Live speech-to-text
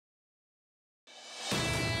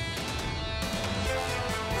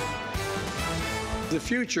The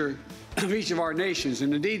future of each of our nations,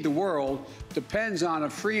 and indeed the world, depends on a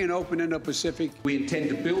free and open Indo-Pacific. We intend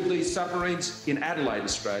to build these submarines in Adelaide,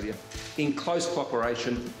 Australia, in close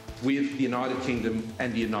cooperation with the United Kingdom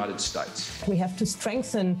and the United States. We have to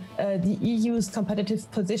strengthen the EU's competitive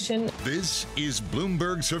position. This is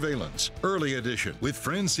Bloomberg Surveillance, Early Edition, with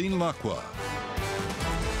Francine Lacqua.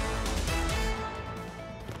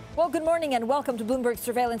 Well, good morning and welcome to Bloomberg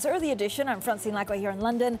Surveillance Early Edition. I'm Francine Lacqua here in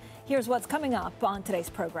London. Here's what's coming up on today's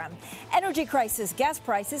program. Energy crisis. Gas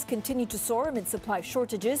prices continue to soar amid supply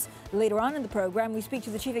shortages. Later on in the program, we speak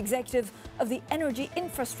to the chief executive of the energy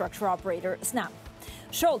infrastructure operator, Snam.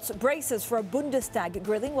 Scholz braces for a Bundestag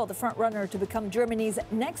grilling, while the front-runner to become Germany's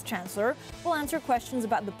next chancellor will answer questions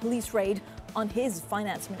about the police raid on his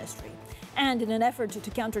finance ministry. And in an effort to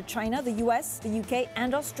counter China, the US, the UK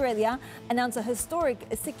and Australia announce a historic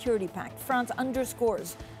security pact. France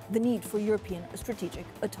underscores the need for European strategic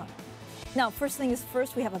autonomy. Now, first thing is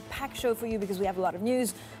first, we have a packed show for you because we have a lot of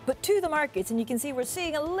news. But to the markets, and you can see we're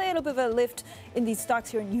seeing a little bit of a lift in these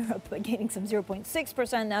stocks here in Europe, gaining some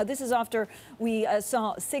 0.6%. Now, this is after we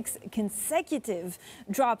saw 6 consecutive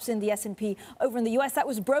drops in the S&P over in the US. That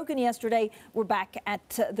was broken yesterday. We're back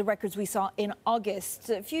at the records we saw in August.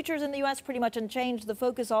 Futures in the US pretty much unchanged. The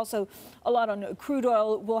focus also a lot on crude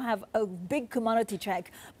oil. We'll have a big commodity check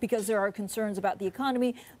because there are concerns about the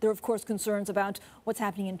economy. There are, of course, concerns about what's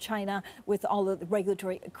happening in China with all of the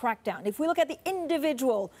regulatory crackdown. If we look at the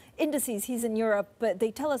individual indices, he's in Europe, but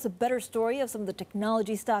they tell us a better story of some of the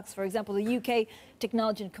technology stocks. For example, the UK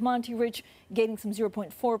technology and commodity rich gaining some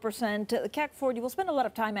 0.4%. The CAC 40, we'll spend a lot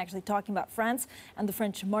of time actually talking about France and the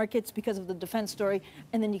French markets because of the defense story.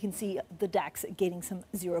 And then you can see the DAX gaining some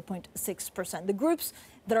 0.6%. The groups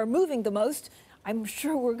that are moving the most, I'm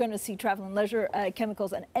sure we're going to see travel and leisure,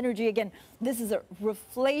 chemicals and energy. Again, this is a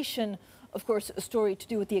reflation, of course, a story to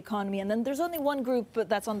do with the economy. And then there's only one group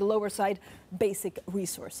that's on the lower side, basic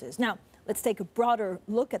resources. Now, let's take a broader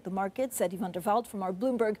look at the markets. Eddie van der Veld from our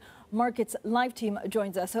Bloomberg Markets Live team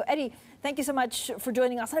joins us. So, Eddie, thank you so much for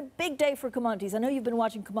joining us on a big day for commodities. I know you've been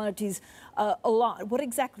watching commodities a lot. What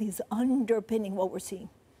exactly is underpinning what we're seeing?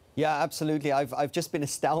 Yeah, absolutely. I've just been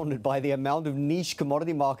astounded by the amount of niche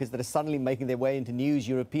commodity markets that are suddenly making their way into news.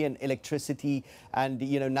 European electricity and,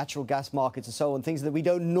 natural gas markets and so on, things that we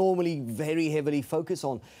don't normally very heavily focus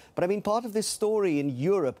on. But I mean, part of this story in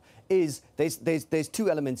Europe is there's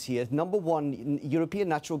 2 elements here. Number one, European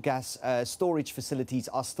natural gas storage facilities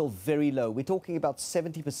are still very low. We're talking about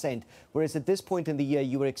 70%, whereas at this point in the year,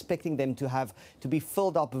 you were expecting them to be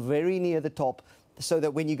filled up very near the top, so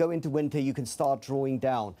that when you go into winter, you can start drawing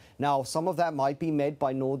down. Now, some of that might be met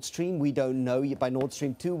by Nord Stream. We don't know yet. By Nord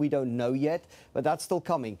Stream 2, we don't know but that's still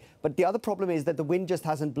coming. But the other problem is that the wind just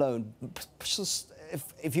hasn't blown.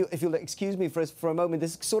 If you'll excuse me for a moment,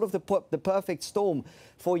 this is sort of the perfect storm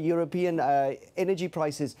for European energy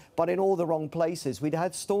prices, but in all the wrong places. We'd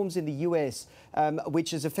had storms in the US,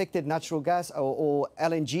 which has affected natural gas or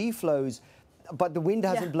LNG flows, but the wind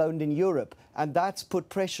hasn't blown in Europe, and that's put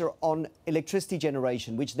pressure on electricity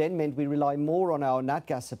generation, which then meant we rely more on our nat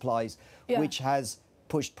gas supplies, which has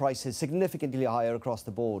pushed prices significantly higher across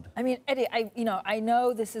the board. I mean, Eddie, I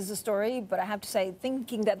know this is a story, but I have to say,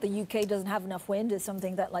 thinking that the UK doesn't have enough wind is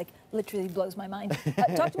something that, literally blows my mind.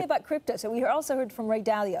 Talk to me about crypto. So we also heard from Ray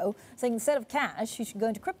Dalio saying instead of cash, you should go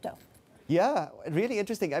into crypto. Yeah, really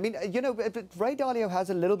interesting. I mean, Ray Dalio has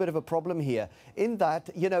a little bit of a problem here in that,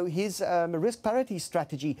 his risk parity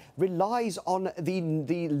strategy relies on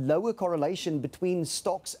the lower correlation between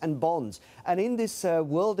stocks and bonds. And in this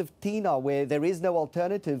world of TINA, where there is no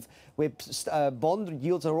alternative, where bond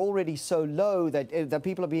yields are already so low that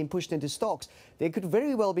people are being pushed into stocks, there could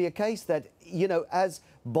very well be a case that, as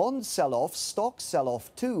bonds sell off, stocks sell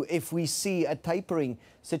off too, if we see a tapering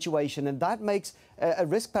situation. And that makes a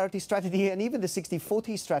risk parity strategy and even the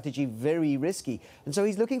 60-40 strategy very risky. And so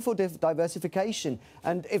he's looking for diversification.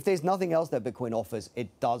 And if there's nothing else that Bitcoin offers,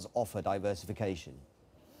 it does offer diversification.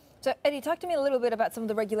 So, Eddie, talk to me a little bit about some of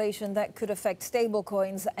the regulation that could affect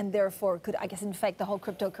stablecoins and therefore could, I guess, infect the whole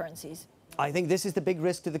cryptocurrencies. I think this is the big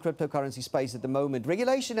risk to the cryptocurrency space at the moment.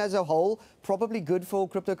 Regulation as a whole, probably good for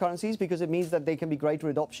cryptocurrencies because it means that there can be greater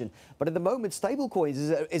adoption. But at the moment,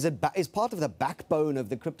 stablecoins is part of the backbone of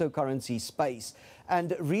the cryptocurrency space.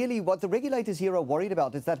 And really what the regulators here are worried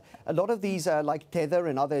about is that a lot of these, like Tether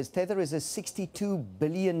and others, Tether is a 62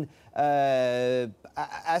 billion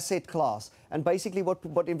asset class. And basically what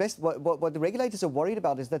the regulators are worried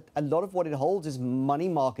about is that a lot of what it holds is money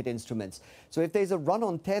market instruments. So if there's a run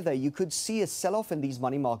on Tether, you could see a sell-off in these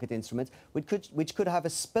money market instruments, which could have a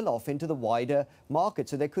spill-off into the wider market.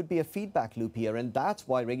 So there could be a feedback loop here, and that's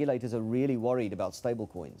why regulators are really worried about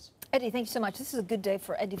stablecoins. Eddie, thank you so much. This is a good day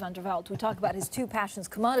for Eddie van der Veld. We talk about his two passions,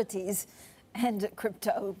 commodities and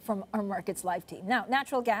crypto, from our Markets Live team. Now,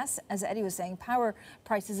 natural gas, as Eddie was saying, power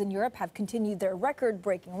prices in Europe have continued their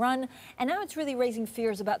record-breaking run, and now it's really raising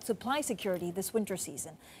fears about supply security this winter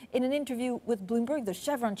season. In an interview with Bloomberg, the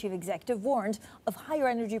Chevron chief executive warned of higher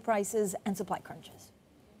energy prices and supply crunches.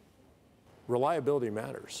 Reliability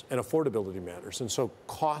matters and affordability matters, and so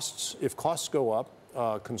if costs go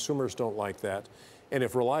up, consumers don't like that. And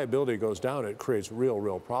if reliability goes down, it creates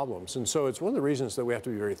real problems. And so it's one of the reasons that we have to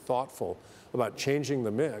be very thoughtful about changing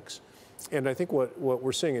the mix. And I think what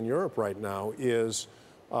we're seeing in Europe right now is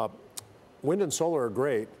wind and solar are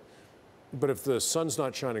great, but if the sun's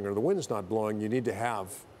not shining or the wind's not blowing,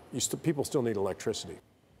 people still need electricity.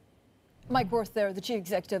 Mike Worth there, the chief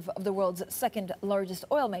executive of the world's second largest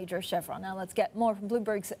oil major, Chevron. Now let's get more from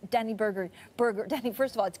Bloomberg's Danny Berger. Danny,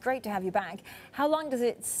 first of all, it's great to have you back. How long does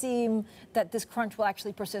it seem that this crunch will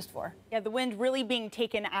actually persist for? Yeah, the wind really being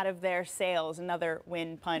taken out of their sails. Another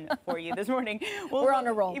wind pun for you this morning. Well, we're on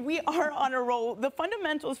a roll. We are on a roll. The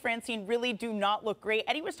fundamentals, Francine, really do not look great.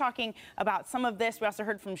 Eddie was talking about some of this. We also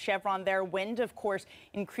heard from Chevron there. Wind, of course,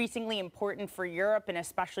 increasingly important for Europe and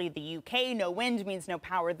especially the UK. No wind means no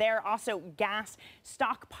power there. Also, gas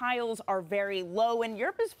stockpiles are very low, and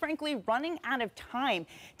Europe is frankly running out of time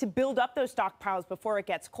to build up those stockpiles before it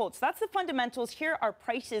gets cold. So that's the fundamentals. Here are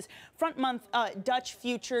prices. Front month Dutch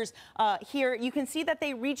futures here. You can see that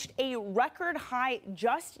they reached a record high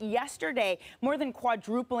just yesterday, more than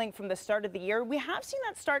quadrupling from the start of the year. We have seen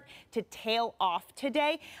that start to tail off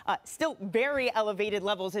today. Still very elevated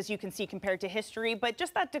levels, as you can see, compared to history, but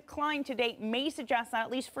just that decline today may suggest that,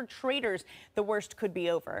 at least for traders, the worst could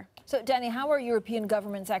be over. So, Danny, how are European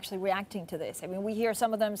governments actually reacting to this? I mean, we hear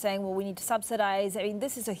some of them saying, well, we need to subsidize. I mean,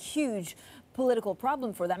 this is a huge political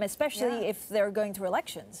problem for them, especially if they're going through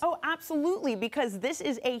elections. Oh, absolutely, because this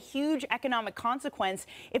is a huge economic consequence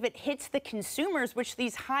if it hits the consumers, which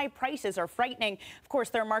these high prices are frightening. Of course,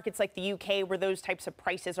 there are markets like the UK where those types of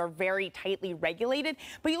prices are very tightly regulated.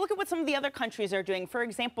 But you look at what some of the other countries are doing. For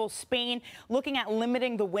example, Spain, looking at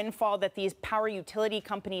limiting the windfall that these power utility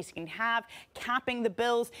companies can have, capping the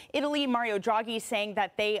bills. Italy, Mario Draghi saying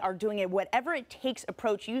that they are doing a whatever it takes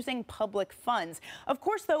approach using public funds. Of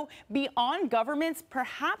course, though, beyond governments,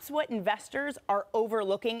 perhaps what investors are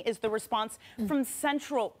overlooking is the response from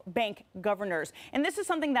central bank governors. And this is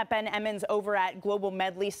something that Ben Emmons over at Global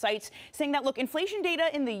Medley cites, saying that, look, inflation data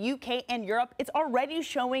in the UK and Europe, it's already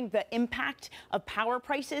showing the impact of power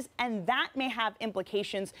prices, and that may have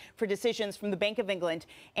implications for decisions from the Bank of England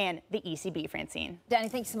and the ECB, Francine. Danny,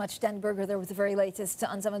 thanks so much. Dan Berger there with the very latest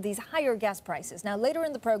on some of these higher gas prices. Now, later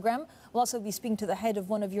in the program, we'll also be speaking to the head of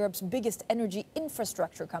one of Europe's biggest energy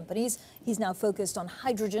infrastructure companies. He's now focused on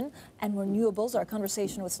hydrogen and renewables. Our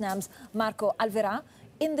conversation with Snam's Marco Alvera.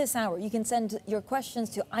 In this hour, you can send your questions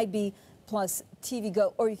to IB plus TV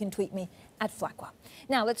Go, or you can tweet me at Lacqua.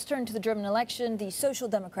 Now, let's turn to the German election. The Social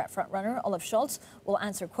Democrat frontrunner, Olaf Scholz, will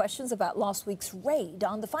answer questions about last week's raid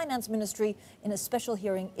on the finance ministry in a special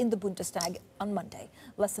hearing in the Bundestag on Monday,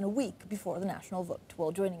 less than a week before the national vote.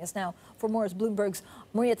 Well, joining us now for more is Bloomberg's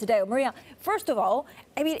Maria Tadeo. Maria, first of all,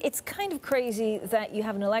 I mean, it's kind of crazy that you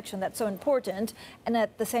have an election that's so important, and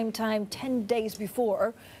at the same time, 10 days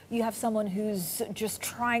before, you have someone who's just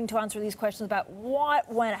trying to answer these questions about what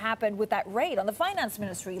happened with that raid on the finance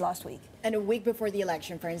ministry last week. And a week before the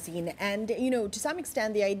election, Francine. And, to some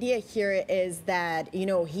extent, the idea here is that,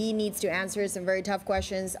 he needs to answer some very tough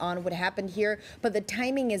questions on what happened here. But the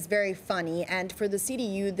timing is very funny. And for the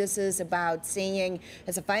CDU, this is about saying,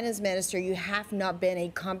 as a finance minister, you have not been a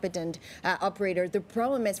competent operator. The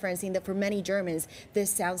problem is, Francine, that for many Germans,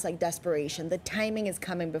 this sounds like desperation. The timing is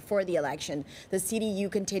coming before the election. The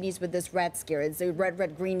CDU continues with this red scare. It's a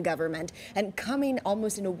red-green government. And coming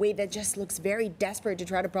almost in a way that just looks very desperate to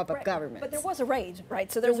try to prop up government. But there was a raid,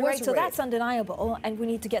 right? So there's a raid, so that's undeniable, and we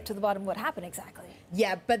need to get to the bottom of what happened exactly.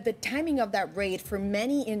 Yeah, but the timing of that raid, for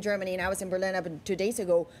many in Germany, and I was in Berlin up 2 days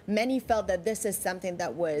ago, many felt that this is something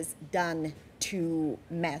that was done to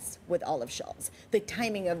mess with Olaf Scholz. The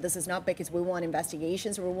timing of this is not because we want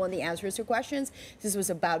investigations or we want the answers to questions. This was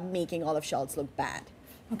about making Olaf Scholz look bad.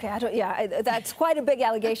 Okay, that's quite a big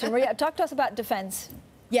allegation. Maria, talk to us about defense.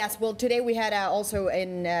 Yes, well, today we had also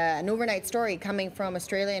an overnight story coming from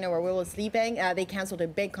Australia, where we were sleeping. They canceled a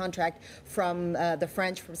big contract from the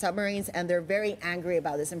French for submarines, and they're very angry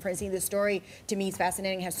about this. And Francine, this story to me is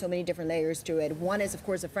fascinating, has so many different layers to it. One is, of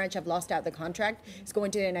course, the French have lost out the contract. It's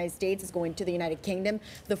going to the United States, it's going to the United Kingdom.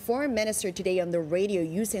 The foreign minister today on the radio,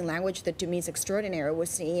 using language that to me is extraordinary, was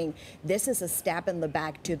saying this is a stab in the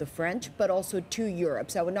back to the French, but also to Europe.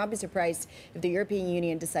 So I would not be surprised if the European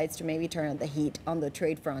Union decides to maybe turn on the heat on the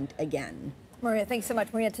trade front again. Maria, thanks so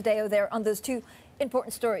much. Maria Tadeo there on those two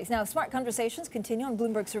important stories. Now, Smart Conversations continue on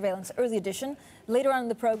Bloomberg Surveillance Early Edition. Later on in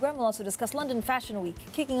the program, we'll also discuss London Fashion Week,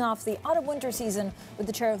 kicking off the autumn-winter season with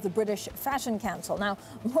the chair of the British Fashion Council. Now,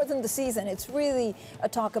 more than the season, it's really a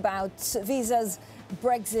talk about visas,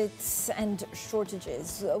 Brexit and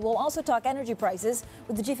shortages. We'll also talk energy prices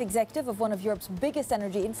with the chief executive of one of Europe's biggest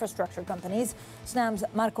energy infrastructure companies. Snam's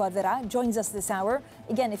Marco Alvera joins us this hour.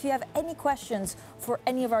 Again, if you have any questions for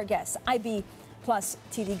any of our guests, IB plus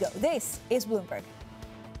TV Go. This is Bloomberg.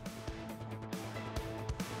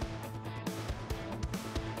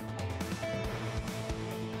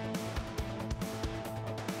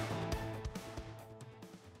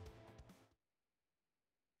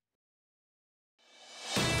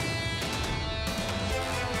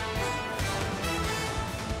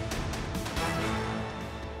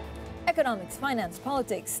 Economics, finance,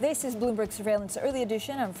 politics. This is Bloomberg Surveillance Early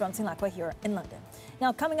Edition. I'm Francine Lacqua here in London.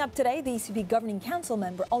 Now, coming up today, the ECB Governing Council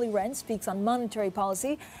member Olli Rehn speaks on monetary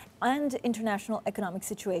policy and international economic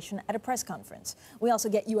situation at a press conference. We also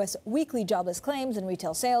get U.S. weekly jobless claims and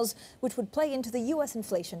retail sales, which would play into the U.S.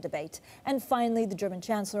 inflation debate. And finally, the German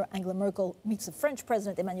Chancellor Angela Merkel meets the French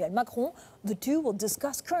President Emmanuel Macron. The two will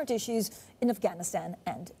discuss current issues in Afghanistan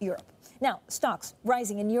and Europe. Now, stocks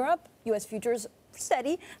rising in Europe, U.S. futures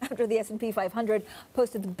steady after the S&P 500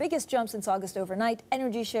 posted the biggest jump since August overnight.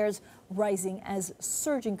 Energy shares rising as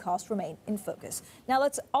surging costs remain in focus. Now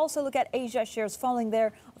let's also look at Asia, shares falling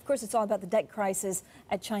there. Of course, it's all about the debt crisis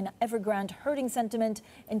at China Evergrande, hurting sentiment,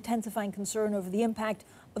 intensifying concern over the impact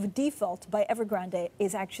of a default by Evergrande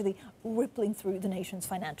is actually rippling through the nation's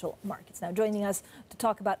financial markets. Now, joining us to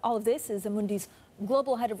talk about all of this is Amundi's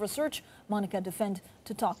Global Head of Research, Monica Defend,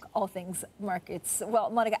 to talk all things markets. Well,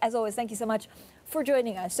 Monica, as always, thank you so much for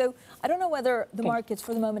joining us. So I don't know whether the markets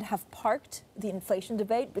for the moment have parked the inflation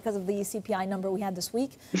debate because of the CPI number we had this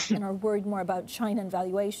week and are worried more about China and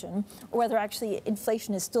valuation, or whether actually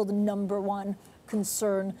inflation is still the number one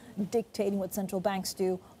concern dictating what central banks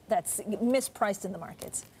do that's mispriced in the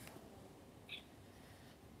markets.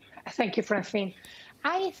 Thank you, Francine.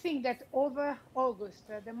 I think that over August,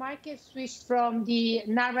 the market switched from the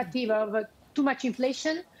narrative of too much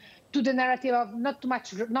inflation to the narrative of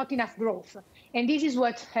not enough growth. And this is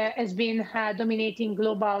what has been dominating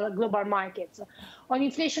global markets. On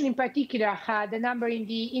inflation in particular, the number in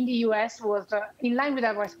the US was in line with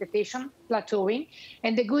our expectation, plateauing.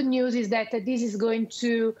 And the good news is that this is going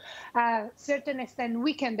to a certain extent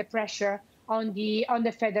weaken the pressure on the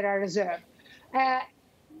Federal Reserve.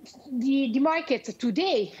 The market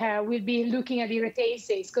today will be looking at the retail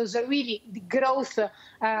sales because really the growth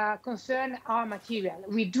concern are material.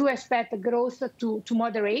 We do expect the growth to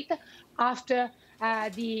moderate after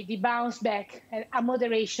the bounce back. A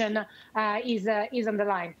moderation is on the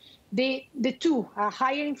line. The two,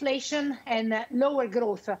 higher inflation and lower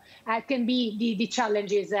growth, can be the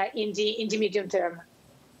challenges in the medium term.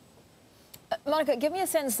 Monica, give me a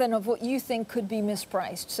sense then of what you think could be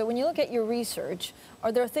mispriced. So when you look at your research,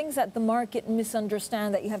 are there things that the market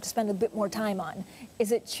misunderstand that you have to spend a bit more time on?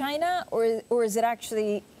 Is it China or is it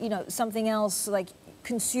actually, something else like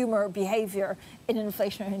consumer behavior in an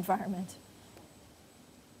inflationary environment?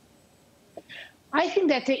 I think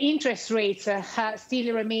that the interest rates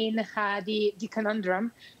still remain the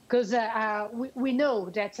conundrum, because we know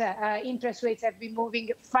that interest rates have been moving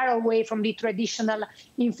far away from the traditional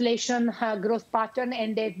inflation growth pattern,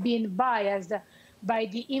 and they've been biased by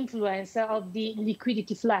the influence of the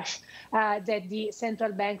liquidity flush that the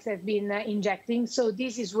central banks have been injecting. So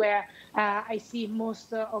this is where I see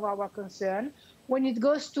most of our concern. When it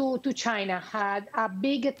goes to China, a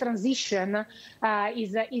big transition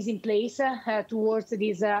is in place towards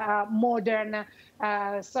this modern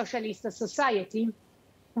socialist society,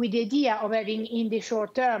 with the idea of having in the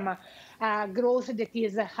short term growth that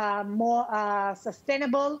is more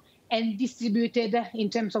sustainable and distributed in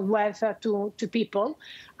terms of wealth to people,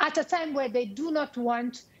 at a time where they do not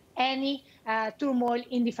want any turmoil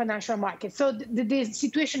in the financial market. So the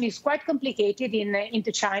situation is quite complicated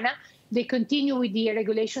into China. They continue with the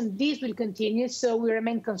regulation. This will continue, so we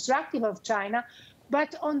remain constructive of China.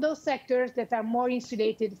 but on those sectors that are more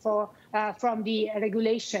insulated from the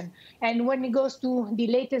regulation. And when it goes to the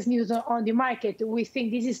latest news on the market, we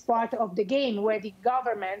think this is part of the game where the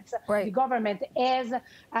government has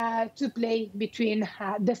to play between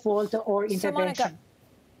default or intervention.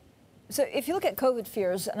 So if you look at COVID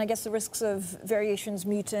fears, and I guess the risks of variations,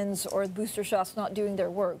 mutants, or booster shots not doing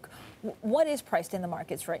their work, what is priced in the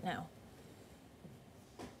markets right now?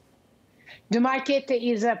 The market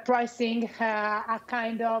is pricing a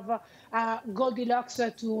kind of Goldilocks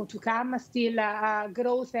to come, still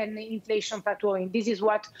growth and inflation plateauing. This is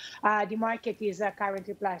what the market is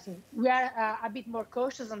currently pricing. We are a bit more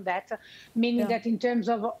cautious on that, meaning that in terms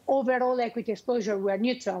of overall equity exposure, we are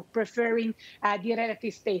neutral, preferring the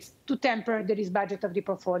relative space to temper the risk budget of the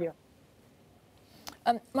portfolio.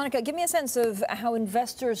 Monica, give me a sense of how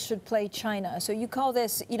investors should play China. So you call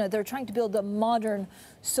this, they're trying to build a modern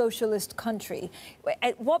socialist country.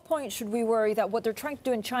 At what point should we worry that what they're trying to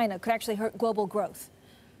do in China could actually hurt global growth?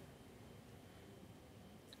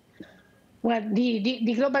 Well,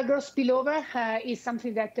 the global growth spillover is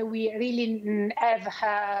something that we really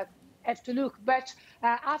have to look. But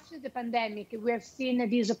after the pandemic, we have seen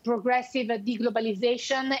this progressive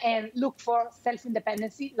deglobalization and look for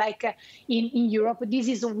self-independency, like in Europe. This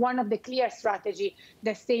is one of the clear strategies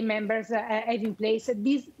that state members have in place.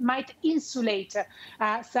 This might insulate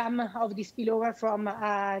some of the spillover from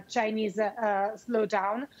Chinese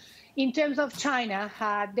slowdown. In terms of China,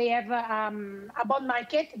 they have a bond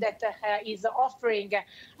market that is offering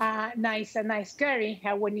nice carry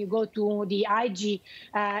when you go to the IG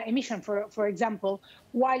emission, for example,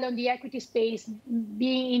 while on the equity space,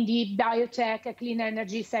 being in the biotech, clean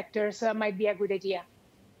energy sectors might be a good idea.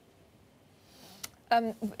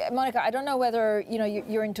 Monica, I don't know whether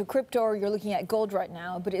you're into crypto or you're looking at gold right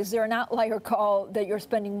now, but is there an outlier call that you're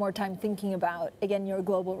spending more time thinking about, again, your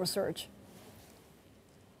global research?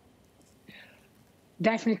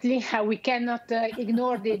 Definitely, we cannot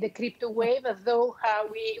ignore the crypto wave, though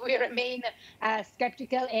we remain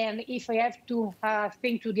skeptical. And if I have to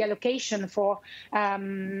think to the allocation for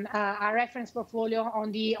a reference portfolio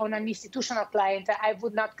on an institutional client, I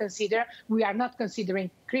would not consider. We are not considering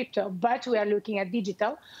crypto, but we are looking at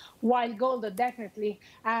digital. While gold, definitely,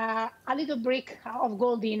 a little brick of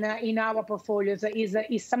gold in our portfolios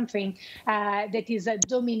is something that is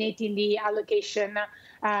dominating the allocation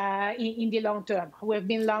in the long term. We've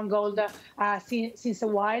been long gold since a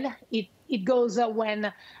while. It goes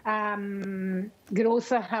when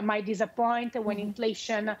growth might disappoint, when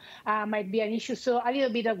inflation might be an issue. So a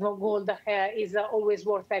little bit of gold is always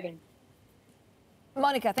worth having.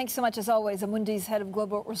 Monica, thanks so much as always. Amundi's head of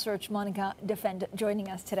global research, Monica Defend, joining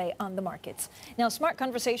us today on the markets. Now, Smart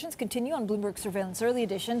Conversations continue on Bloomberg Surveillance Early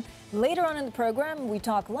Edition. Later on in the program, we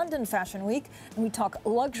talk London Fashion Week and we talk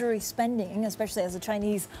luxury spending, especially as the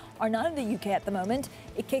Chinese are not in the UK at the moment.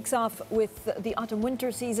 It kicks off with the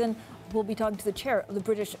autumn-winter season. We'll be talking to the chair of the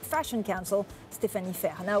British Fashion Council,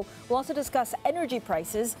 Phair. Now, we'll also discuss energy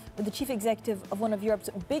prices with the chief executive of one of Europe's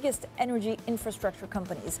biggest energy infrastructure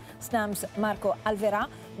companies. Snam's Marco Alvera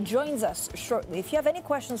joins us shortly. If you have any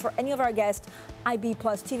questions for any of our guests, IB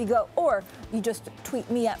plus TV Go, or you just tweet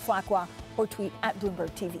me at Lacqua or tweet at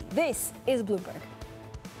Bloomberg TV. This is Bloomberg.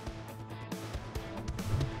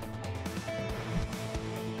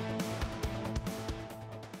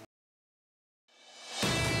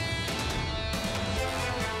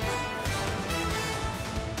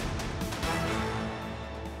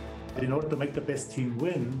 In order to make the best team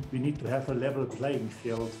win, we need to have a level playing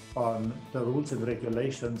field on the rules and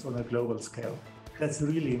regulations on a global scale. That's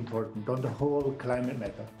really important on the whole climate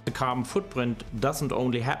matter. The carbon footprint doesn't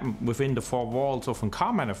only happen within the four walls of a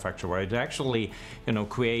car manufacturer. It actually,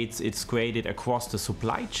 it's created across the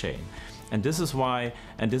supply chain. And this is why,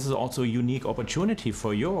 and this is also a unique opportunity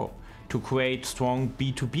for Europe to create strong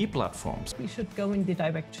B2B platforms. We should go in the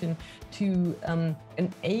direction to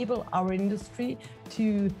enable our industry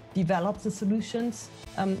to develop the solutions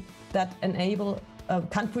that enable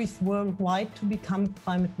countries worldwide to become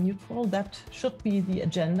climate neutral. That should be the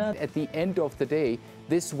agenda. At the end of the day,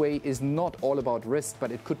 this way is not all about risk,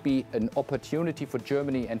 but it could be an opportunity for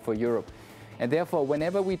Germany and for Europe. And therefore,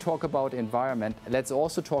 whenever we talk about environment, let's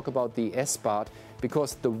also talk about the S part,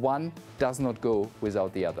 because the one does not go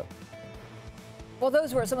without the other. Well,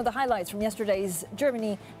 those were some of the highlights from yesterday's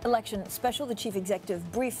Germany election special, the chief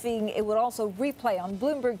executive briefing. It would also replay on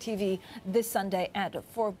Bloomberg TV this Sunday at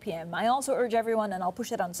 4 p.m. I also urge everyone, and I'll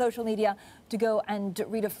push it on social media, to go and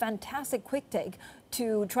read a fantastic quick take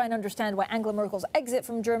to try and understand why Angela Merkel's exit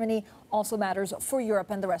from Germany also matters for Europe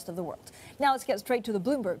and the rest of the world. Now let's get straight to the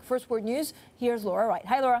Bloomberg First Word News. Here's Laura Wright.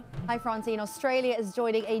 Hi, Laura. Hi, Francine. Australia is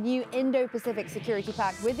joining a new Indo-Pacific security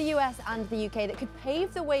pact with the US and the UK that could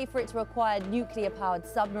pave the way for it to acquire nuclear-powered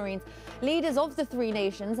submarines. Leaders of the three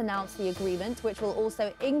nations announced the agreement, which will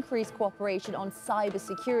also increase cooperation on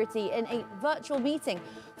cybersecurity in a virtual meeting.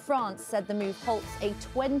 France said the move halts a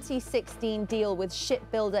 2016 deal with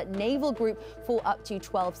shipbuilder Naval Group for up to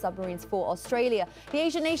 12 submarines for Australia. The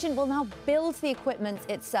Asian nation will now build the equipment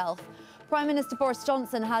itself. Prime Minister Boris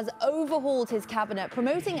Johnson has overhauled his cabinet,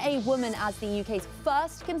 promoting a woman as the UK's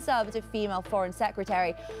first Conservative female Foreign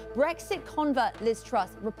Secretary. Brexit convert Liz Truss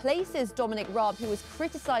replaces Dominic Raab, who was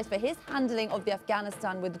criticised for his handling of the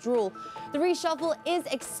Afghanistan withdrawal. The reshuffle is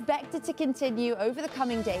expected to continue over the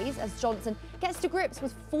coming days as Johnson gets to grips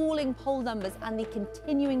with falling poll numbers and the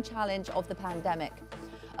continuing challenge of the pandemic.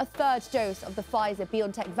 A third dose of the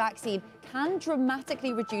Pfizer-BioNTech vaccine can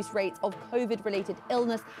dramatically reduce rates of COVID-related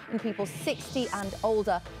illness in people 60 and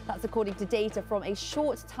older. That's according to data from a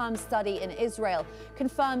short-term study in Israel.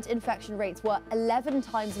 Confirmed infection rates were 11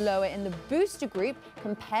 times lower in the booster group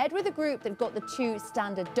compared with the group that got the 2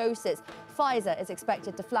 standard doses. Pfizer is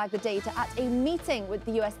expected to flag the data at a meeting with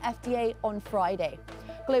the US FDA on Friday.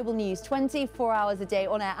 Global news 24 hours a day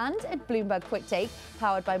on air and at Bloomberg Quick Take,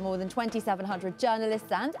 powered by more than 2,700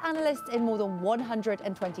 journalists and analysts in more than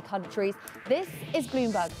 120 countries. This is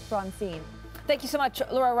Bloomberg. Francine. Thank you so much,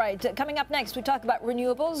 Laura Wright. Coming up next, we talk about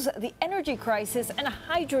renewables, the energy crisis, and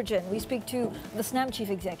hydrogen. We speak to the Snam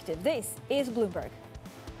chief executive. This is Bloomberg.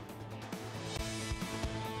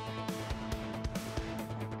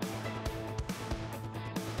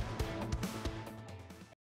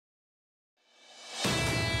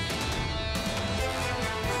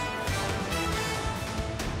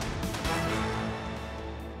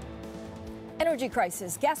 Energy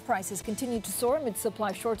crisis. Gas prices continue to soar amid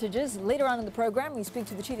supply shortages. Later on in the program, we speak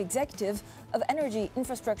to the chief executive of energy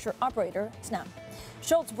infrastructure operator Snam.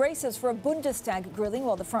 Scholz braces for a Bundestag grilling,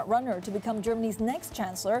 while the front-runner to become Germany's next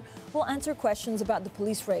chancellor will answer questions about the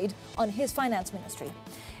police raid on his finance ministry.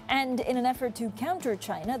 And in an effort to counter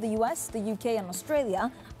China, the US, the UK and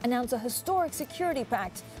Australia announce a historic security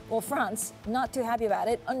pact, while France, not too happy about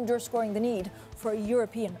it, underscoring the need for a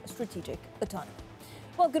European strategic autonomy.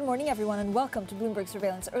 Well, good morning, everyone, and welcome to Bloomberg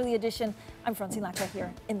Surveillance Early Edition. I'm Francine Lacqua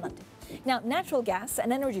here in London. Now, natural gas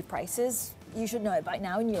and energy prices, you should know it by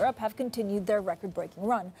now, in Europe have continued their record-breaking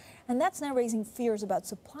run. And that's now raising fears about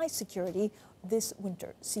supply security this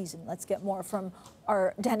winter season. Let's get more from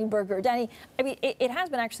our Danny Berger. Danny, I mean, it has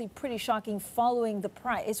been actually pretty shocking following the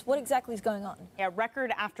price. What exactly is going on? Yeah,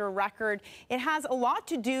 record after record. It has a lot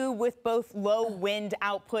to do with both low wind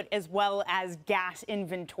output as well as gas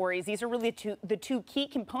inventories. These are really the two key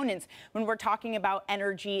components when we're talking about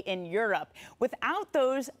energy in Europe. Without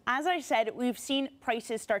those, as I said, we've seen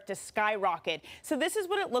prices start to skyrocket. So this is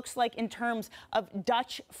what it looks like in terms of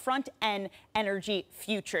Dutch front-end energy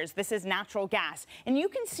futures. This is natural gas. And you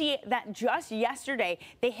can see that just yesterday,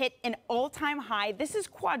 they hit an all-time high. This is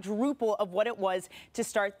quadruple of what it was to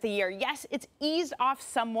start the year. Yes, it's eased off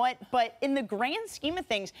somewhat, but in the grand scheme of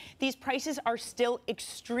things, these prices are still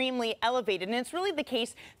extremely elevated. And it's really the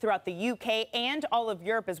case throughout the UK and all of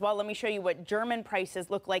Europe as well. Let me show you what German prices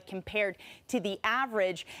look like compared to the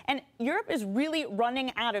average. And Europe is really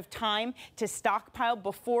running out of time to stockpile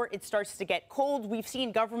before it starts to get cold. We've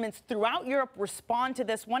seen governments throughout Europe respond to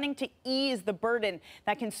this, wanting to ease the burden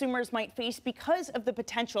that consumers might face because of the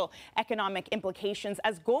potential economic implications.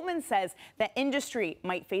 As Goldman says, the industry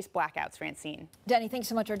might face blackouts. Francine. Danny, thanks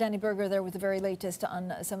so much. Our Danny Berger there with the very latest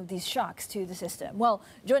on some of these shocks to the system. Well,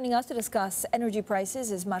 joining us to discuss energy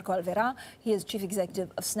prices is Marco Alvera. He is chief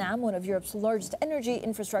executive of Snam, one of Europe's largest energy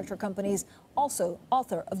infrastructure companies, also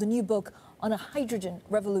author of the new book on a hydrogen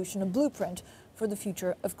revolution, a blueprint for the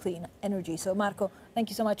future of clean energy. So, Marco, thank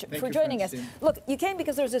you so much for joining us. Look, you came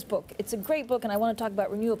because there's this book. It's a great book, and I want to talk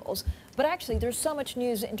about renewables. But actually, there's so much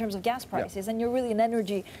news in terms of gas prices, and you're really an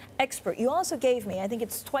energy expert. You also gave me, I think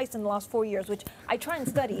it's twice in the last 4 years, which I try and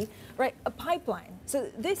study, right, a pipeline. So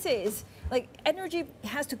this is, like, energy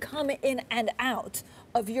has to come in and out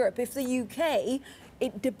of Europe. If the UK,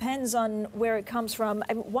 it depends on where it comes from.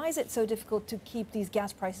 I mean, why is it so difficult to keep these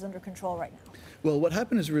gas prices under control right now? Well, what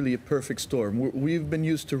happened is really a perfect storm. We've been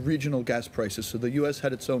used to regional gas prices. So the US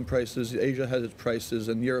had its own prices, Asia had its prices,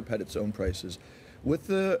 and Europe had its own prices. With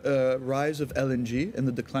the rise of LNG and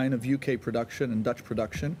the decline of UK production and Dutch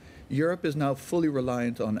production, Europe is now fully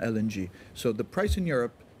reliant on LNG. So the price in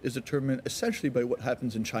Europe is determined essentially by what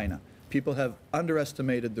happens in China. People have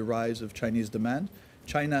underestimated the rise of Chinese demand.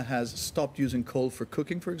 China has stopped using coal for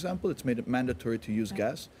cooking, for example. It's made it mandatory to use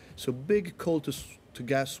gas. So big coal to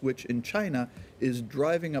gas switch in China is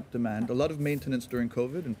driving up demand. A lot of maintenance during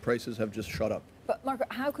COVID, and prices have just shot up. But Marco,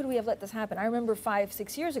 how could we have let this happen? I remember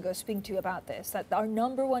 5-6 years ago speaking to you about this, that our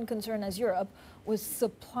number one concern as Europe was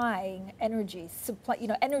supplying energy.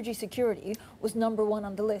 Energy security was number one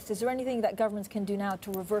on the list. Is there anything that governments can do now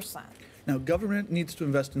to reverse that? Now, government needs to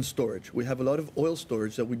invest in storage. We have a lot of oil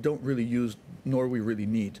storage that we don't really use, nor we really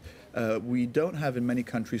need. We don't have in many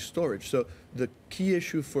countries storage. So the key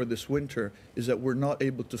issue for this winter is that we're not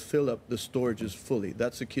able to fill up the storages fully.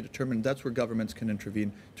 That's the key determinant. That's where governments can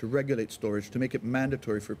intervene to regulate storage, to make it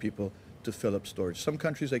mandatory for people to fill up storage. Some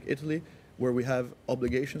countries like Italy, where we have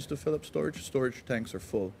obligations to fill up storage tanks are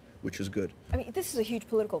full, which is good. I mean, this is a huge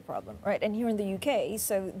political problem, right? And here in the UK,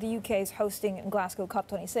 so the UK is hosting in Glasgow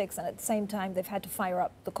COP26, and at the same time, they've had to fire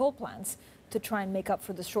up the coal plants to try and make up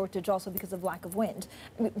for the shortage also because of lack of wind.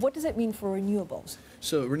 I mean, what does it mean for renewables?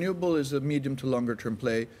 So renewable is a medium to longer term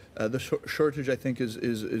play. The shortage, I think, is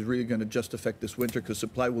really going to just affect this winter because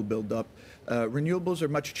supply will build up. Renewables are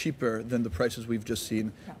much cheaper than the prices we've just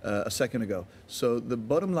seen a second ago. So the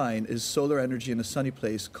bottom line is solar energy in a sunny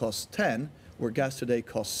place costs 10, where gas today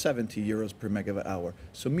costs 70 euros per megawatt hour.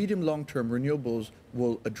 So medium long-term renewables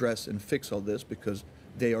will address and fix all this because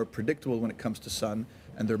they are predictable when it comes to sun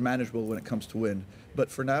and they're manageable when it comes to wind.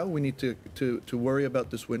 But for now, we need to worry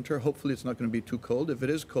about this winter. Hopefully it's not going to be too cold. If it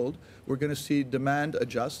is cold, we're going to see demand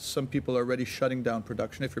adjust. Some people are already shutting down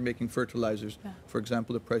production. If you're making fertilizers, for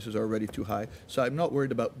example, the prices are already too high. So I'm not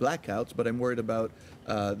worried about blackouts, but I'm worried about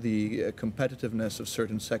the competitiveness of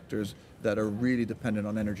certain sectors that are really dependent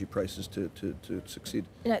on energy prices to succeed.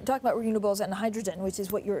 Talk about renewables and hydrogen, which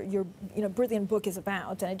is what your brilliant book is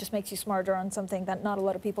about, and it just makes you smarter on something that not a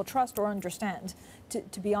lot of people trust or understand,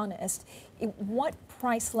 to be honest. What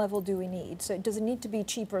price level do we need? So does it need to be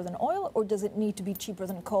cheaper than oil, or does it need to be cheaper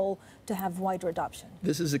than coal to have wider adoption?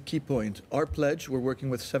 This is a key point. Our pledge, we're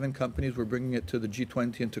working with 7 companies, we're bringing it to the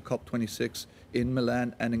G20 and to COP26 in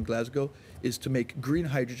Milan and in Glasgow, is to make green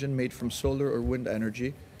hydrogen made from solar or wind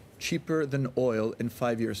energy cheaper than oil in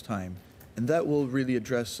 5 years' time. And that will really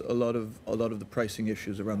address a lot of the pricing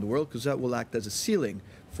issues around the world, because that will act as a ceiling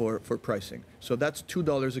for pricing. So that's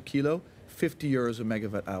 $2 a kilo, 50 euros a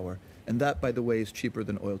megawatt hour. And that, by the way, is cheaper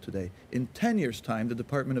than oil today. In 10 years' time, the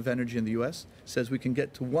Department of Energy in the US says we can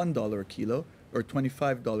get to $1 a kilo, or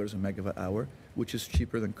 $25 a megawatt hour, which is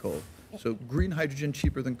cheaper than coal. So green hydrogen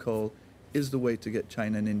cheaper than coal is the way to get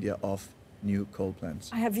China and India off new coal plants.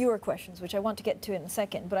 I have viewer questions, which I want to get to in a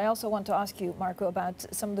second, but I also want to ask you, Marco, about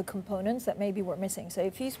some of the components that maybe we're missing. So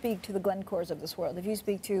if you speak to the Glencores of this world, if you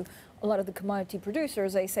speak to a lot of the commodity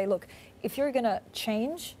producers, they say, look, if you're going to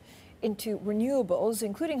change into renewables,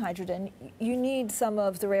 including hydrogen, you need some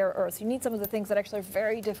of the rare earths. You need some of the things that actually are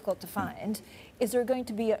very difficult to find. Is there going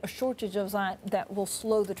to be a shortage of that will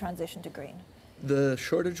slow the transition to green? The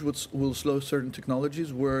shortage will slow certain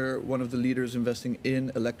technologies. We're one of the leaders investing in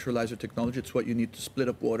electrolyzer technology. It's what you need to split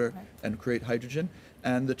up water and create hydrogen.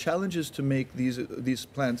 And the challenge is to make these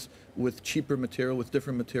plants with cheaper material, with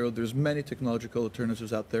different material. There's many technological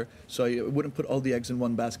alternatives out there. So I wouldn't put all the eggs in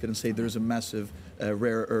one basket and say there's a massive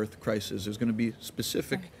rare earth crisis. There's going to be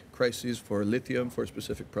specific crises for lithium, for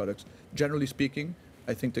specific products. Generally speaking,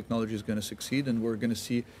 I think technology is going to succeed, and we're going to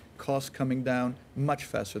see costs coming down much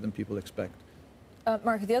faster than people expect.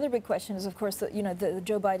 Marco, the other big question is, of course, the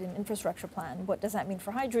Joe Biden infrastructure plan. What does that mean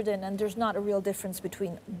for hydrogen? And there's not a real difference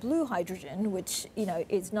between blue hydrogen, which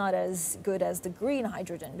is not as good as the green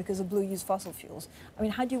hydrogen because the blue use fossil fuels. I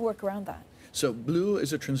mean, how do you work around that? So blue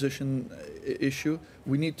is a transition issue.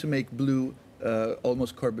 We need to make blue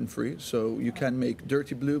almost carbon-free. So you can make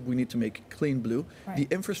dirty blue. We need to make clean blue. Right. The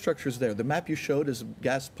infrastructure is there. The map you showed is a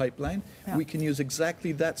gas pipeline. Yeah. We can use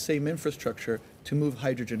exactly that same infrastructure to move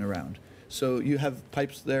hydrogen around. So you have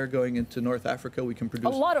pipes there going into North Africa. We can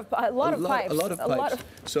produce a lot of pipes.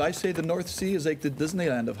 So I say the North Sea is like the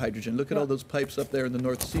Disneyland of hydrogen. Look at all those pipes up there in the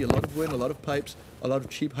North Sea. A lot of wind, a lot of pipes, a lot of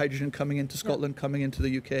cheap hydrogen coming into Scotland, coming into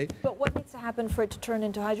the UK. But what needs to happen for it to turn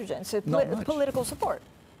into hydrogen? So political support.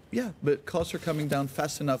 Yeah, but costs are coming down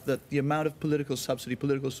fast enough that the amount of political subsidy,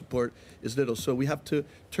 political support is little. So we have to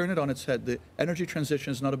turn it on its head. The energy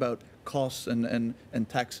transition is not about costs and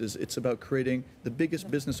taxes. It's about creating the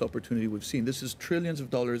biggest business opportunity we've seen. This is trillions of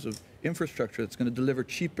dollars of infrastructure that's going to deliver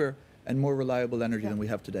cheaper and more reliable energy than we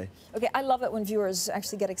have today. Okay, I love it when viewers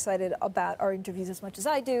actually get excited about our interviews as much as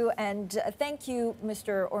I do. And thank you,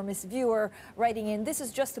 Mr. or Miss Viewer, writing in. This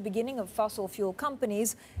is just the beginning of fossil fuel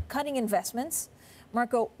companies cutting investments.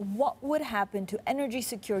 Marco, what would happen to energy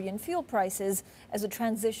security and fuel prices as the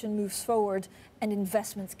transition moves forward and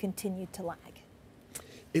investments continue to lag?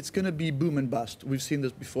 it's going to be boom and bust. We've seen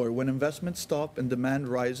this before. When investments stop and demand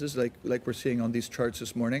rises, like we're seeing on these charts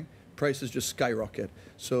this morning, prices just skyrocket.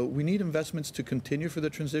 So we need investments to continue for the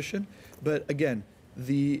transition. But again,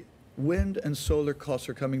 the wind and solar costs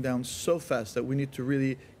are coming down so fast that we need to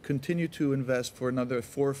really continue to invest for another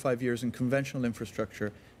 4 or 5 years in conventional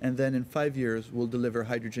infrastructure. And then in 5 years, we'll deliver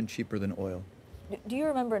hydrogen cheaper than oil. Do you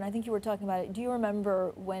remember, and I think you were talking about it, do you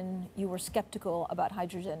remember when you were skeptical about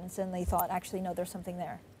hydrogen and suddenly thought, actually, no, there's something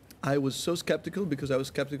there? I was so skeptical because I was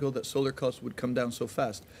skeptical that solar costs would come down so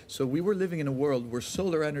fast. So we were living in a world where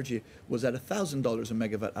solar energy was at $1,000 a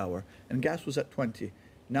megawatt hour and gas was at 20.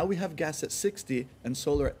 Now we have gas at 60 and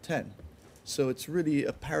solar at 10. So it's really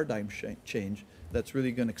a paradigm change that's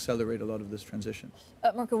really going to accelerate a lot of this transition.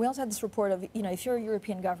 Marco, we also had this report of, if you're a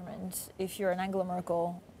European government, if you're an Angela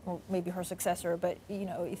Merkel, or maybe her successor, but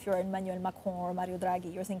if you're Emmanuel Macron or Mario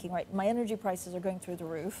Draghi, you're thinking, right, my energy prices are going through the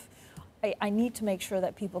roof. I need to make sure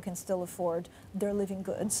that people can still afford their living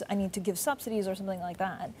goods. I need to give subsidies or something like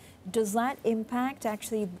that. Does that impact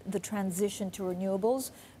actually the transition to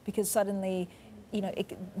renewables? Because suddenly,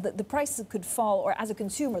 the prices could fall, or as a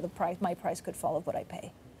consumer, my price could fall of what I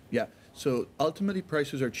pay. Yeah, so ultimately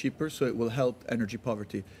prices are cheaper, so it will help energy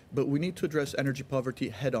poverty. But we need to address energy poverty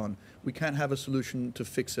head on. We can't have a solution to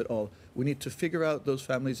fix it all. We need to figure out those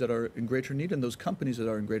families that are in greater need and those companies that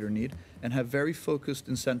are in greater need and have very focused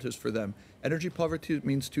incentives for them. Energy poverty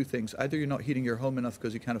means two things. Either you're not heating your home enough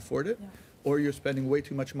because you can't afford it, or you're spending way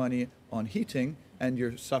too much money on heating and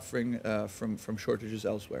you're suffering from shortages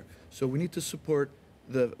elsewhere. So we need to support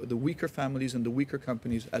the weaker families and the weaker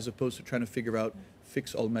companies as opposed to trying to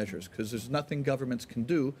fix all measures, because there's nothing governments can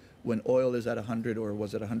do when oil is at 100 or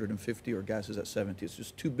was at 150 or gas is at 70. It's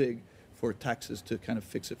just too big for taxes to kind of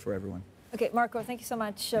fix it for everyone. Okay, Marco, thank you so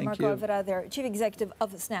much. Thank Marco you. Alvera, their chief executive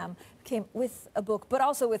of Snam, came with a book, but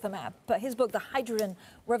also with a map. But his book, The Hydrogen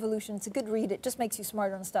Revolution, it's a good read. It just makes you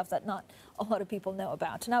smarter on stuff that not a lot of people know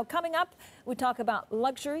about. Now, coming up, we talk about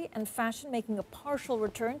luxury and fashion making a partial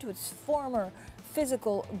return to its former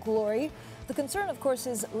physical glory. The concern, of course,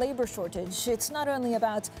 is labor shortage. It's not only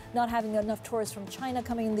about not having enough tourists from China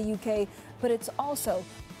coming in the UK, but it's also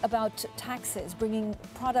about taxes, bringing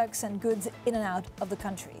products and goods in and out of the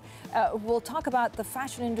country. We'll talk about the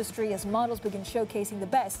fashion industry as models begin showcasing the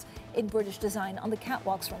best in British design on the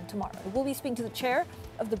catwalks from tomorrow. We'll be speaking to the chair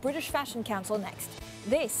of the British Fashion Council next.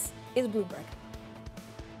 This is Bloomberg.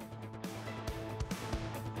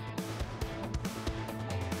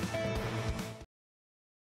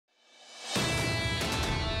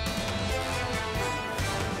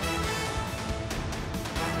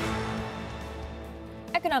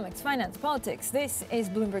 Economics, finance, politics. This is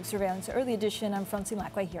Bloomberg Surveillance Early Edition. I'm Francine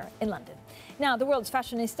Lacqua here in London. Now, the world's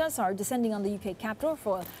fashionistas are descending on the UK capital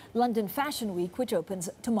for London Fashion Week, which opens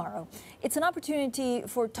tomorrow. It's an opportunity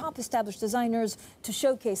for top established designers to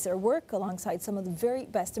showcase their work alongside some of the very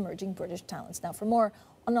best emerging British talents. Now, for more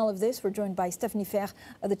on all of this, we're joined by Stephanie Phair,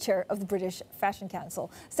 the chair of the British Fashion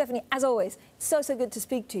Council. Stephanie, as always, so good to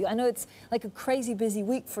speak to you. I know it's like a crazy busy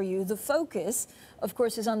week for you. The focus, of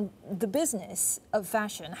course, is on the business of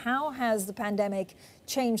fashion. How has the pandemic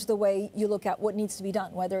changed the way you look at what needs to be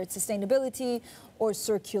done, whether it's sustainability or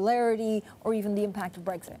circularity or even the impact of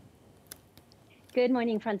Brexit? Good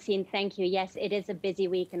morning, Francine. Thank you. Yes, it is a busy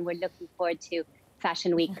week and we're looking forward to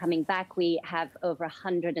Fashion Week coming back. We have over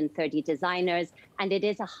 130 designers, and it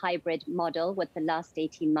is a hybrid model. What the last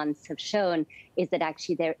 18 months have shown is that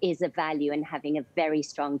actually there is a value in having a very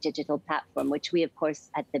strong digital platform, which we, of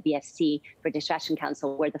course, at the BFC, British Fashion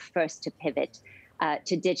Council, were the first to pivot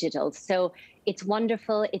to digital. So it's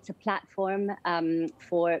wonderful. It's a platform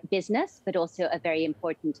for business, but also a very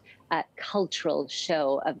important cultural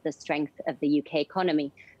show of the strength of the UK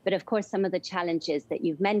economy. But of course, some of the challenges that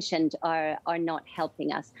you've mentioned are not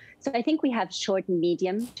helping us. So I think we have short and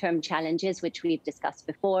medium term challenges, which we've discussed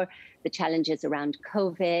before, the challenges around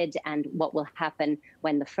COVID and what will happen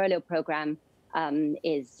when the furlough program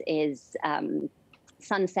is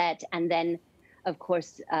sunset. And then, of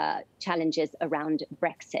course, challenges around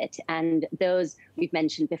Brexit. And those we've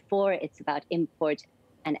mentioned before. It's about import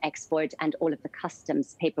and export and all of the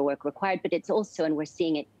customs paperwork required. But it's also, and we're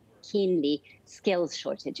seeing it keenly, skills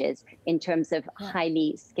shortages in terms of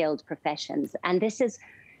highly skilled professions. And this is,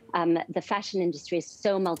 the fashion industry is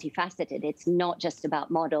so multifaceted. It's not just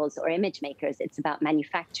about models or image makers. It's about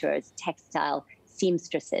manufacturers, textile,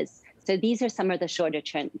 seamstresses. So these are some of the shorter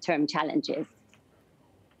term challenges.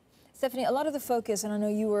 Stephanie, a lot of the focus, and I know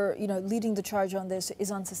you were leading the charge on this, is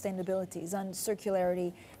on sustainability, is on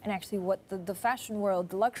circularity, and actually what the fashion world,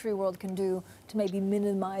 the luxury world can do to maybe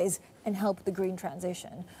minimize and help the green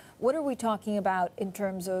transition. What are we talking about in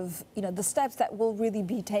terms of, the steps that will really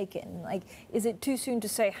be taken? Like, is it too soon to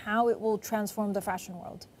say how it will transform the fashion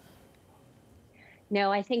world?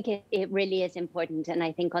 No, I think it really is important. And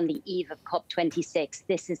I think on the eve of COP26,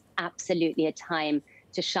 this is absolutely a time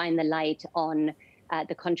to shine the light on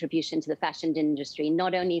the contribution to the fashion industry.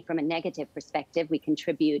 Not only from a negative perspective, we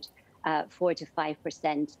contribute 4 to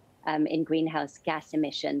 5% in greenhouse gas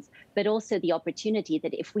emissions, but also the opportunity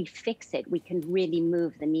that if we fix it, we can really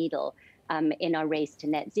move the needle in our race to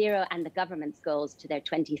net zero and the government's goals to their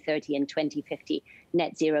 2030 and 2050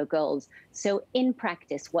 net zero goals. So in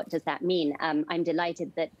practice, what does that mean? I'm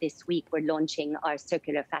delighted that this week we're launching our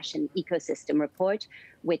Circular Fashion Ecosystem Report,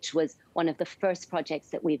 which was one of the first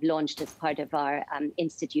projects that we've launched as part of our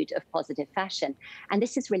Institute of Positive Fashion. And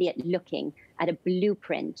this is really looking at a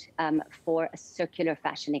blueprint for a circular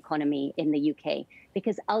fashion economy in the UK,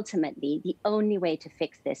 because ultimately the only way to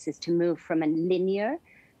fix this is to move from a linear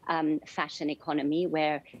fashion economy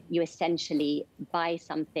where you essentially buy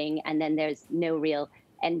something and then there's no real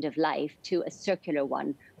end of life, to a circular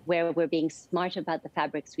one where we're being smart about the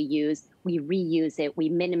fabrics we use, we reuse it, we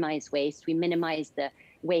minimize waste, we minimize the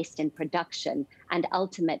waste in production, and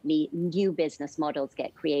ultimately new business models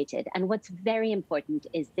get created. And what's very important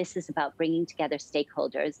is this is about bringing together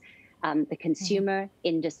stakeholders, the consumer,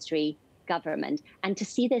 industry, government, and to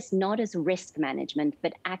see this not as risk management,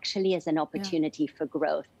 but actually as an opportunity for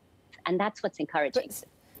growth. And that's what's encouraging.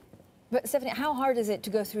 But Stephanie, how hard is it to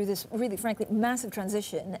go through this really, frankly, massive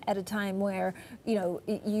transition at a time where,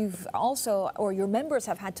 you've also, or your members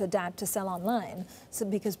have had to adapt to sell online, so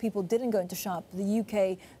because people didn't go into shop, the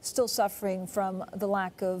UK still suffering from the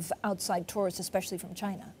lack of outside tourists, especially from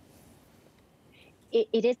China?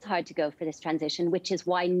 It is hard to go for this transition, which is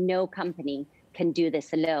why no company can do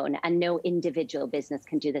this alone, and no individual business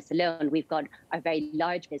can do this alone. We've got our very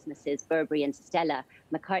large businesses, Burberry and Stella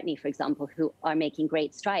McCartney, for example, who are making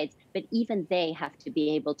great strides, but even they have to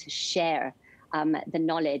be able to share the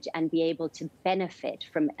knowledge and be able to benefit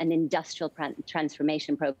from an industrial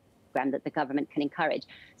transformation program that the government can encourage.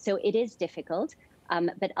 So it is difficult,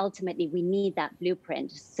 but ultimately we need that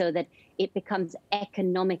blueprint so that it becomes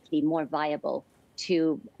economically more viable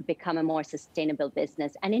to become a more sustainable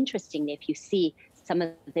business. And interestingly, if you see some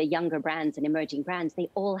of the younger brands and emerging brands, they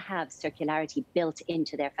all have circularity built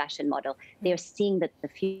into their fashion model. They are seeing that the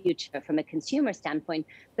future from a consumer standpoint,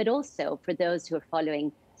 but also for those who are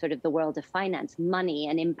following sort of the world of finance, money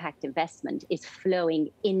and impact investment is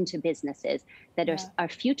flowing into businesses that are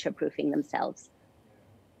future-proofing themselves.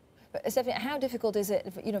 But Stephanie, how difficult is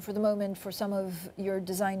it, for the moment, for some of your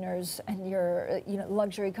designers and your,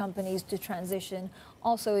 luxury companies to transition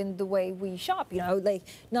also in the way we shop? Like,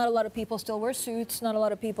 not a lot of people still wear suits. Not a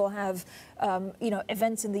lot of people have,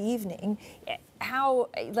 events in the evening. How,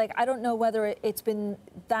 I don't know whether it's been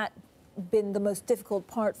the most difficult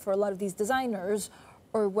part for a lot of these designers,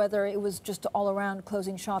 or whether it was just all around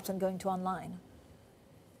closing shops and going to online.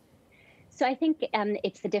 So I think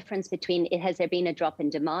it's the difference between has there been a drop in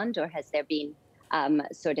demand, or has there been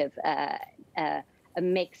sort of a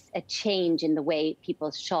change in the way people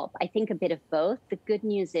shop? I think a bit of both. The good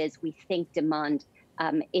news is we think demand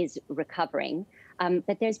is recovering,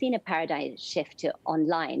 but there's been a paradigm shift to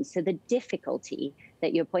online. So the difficulty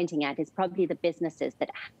that you're pointing at is probably the businesses that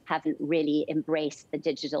haven't really embraced the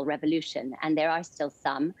digital revolution. And there are still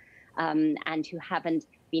some, and who haven't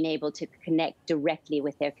been able to connect directly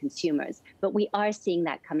with their consumers. But we are seeing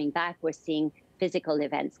that coming back. We're seeing physical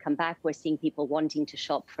events come back. We're seeing people wanting to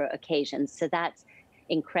shop for occasions. So that's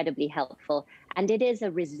incredibly helpful. And it is a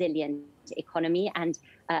resilient economy. And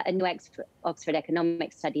a new Oxford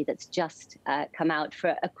economic study that's just come out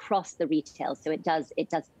for across the retail, so it does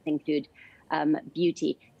include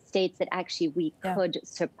beauty, states that actually we could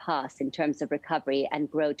surpass in terms of recovery and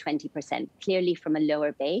grow 20%, clearly from a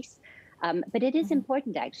lower base. But it is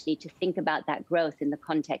important, actually, to think about that growth in the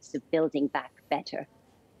context of building back better.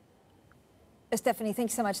 Stephanie,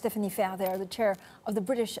 thank you so much. Stephanie Phair there, the chair of the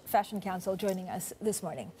British Fashion Council, joining us this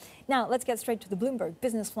morning. Now, let's get straight to the Bloomberg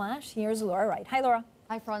Business Flash. Here's Laura Wright. Hi, Laura.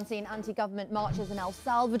 Hi, Francine. Anti-government marchers in El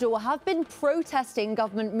Salvador have been protesting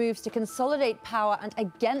government moves to consolidate power and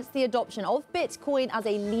against the adoption of Bitcoin as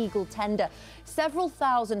a legal tender. Several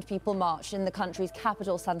thousand people marched in the country's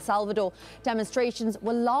capital, San Salvador. Demonstrations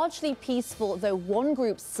were largely peaceful, though one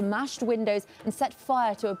group smashed windows and set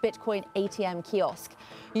fire to a Bitcoin ATM kiosk.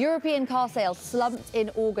 European car sales slumped in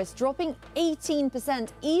August, dropping 18%,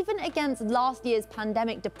 even against last year's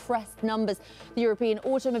pandemic-depressed numbers. The European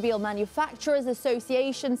Automobile Manufacturers Association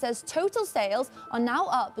Aviation says total sales are now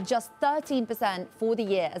up just 13% for the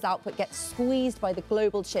year as output gets squeezed by the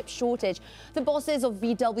global chip shortage. The bosses of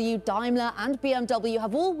VW, Daimler and BMW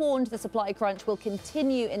have all warned the supply crunch will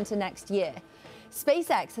continue into next year.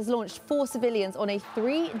 SpaceX has launched 4 civilians on a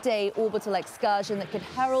 3-day orbital excursion that could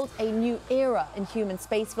herald a new era in human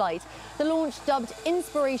spaceflight. The launch, dubbed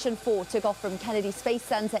Inspiration 4, took off from Kennedy Space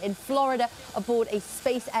Center in Florida aboard a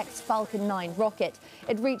SpaceX Falcon 9 rocket.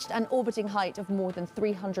 It reached an orbiting height of more than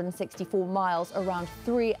 364 miles around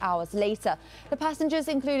 3 hours later. The passengers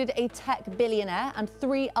included a tech billionaire and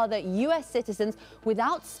 3 other U.S. citizens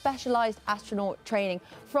without specialized astronaut training.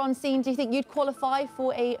 Francine, do you think you'd qualify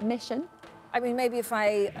for a mission? I mean, maybe if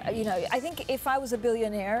I think if I was a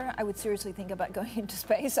billionaire, I would seriously think about going into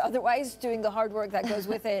space. Otherwise, doing the hard work that goes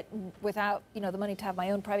with it without, the money to have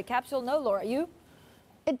my own private capsule. No, Laura, you?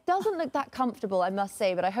 It doesn't look that comfortable, I must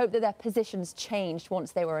say, but I hope that their positions changed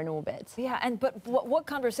once they were in orbit. Yeah, but what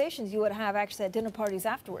conversations you would have actually at dinner parties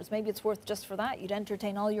afterwards? Maybe it's worth just for that. You'd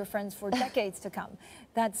entertain all your friends for decades to come.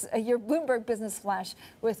 That's your Bloomberg Business Flash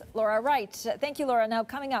with Laura Wright. Thank you, Laura. Now,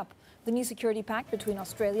 coming up, the new security pact between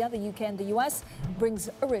Australia, the UK and the US brings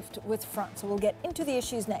a rift with France. So we'll get into the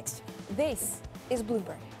issues next. This is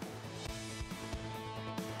Bloomberg.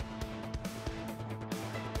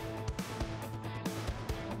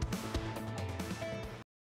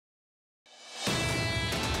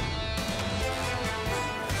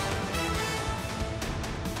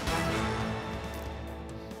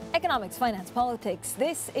 Economics, finance, politics.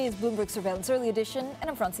 This is Bloomberg Surveillance Early Edition, and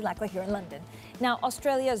I'm Francine Lacqua here in London. Now,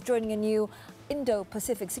 Australia is joining a new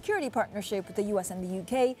Indo-Pacific security partnership with the US and the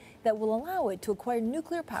UK that will allow it to acquire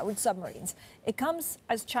nuclear-powered submarines. It comes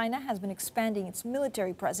as China has been expanding its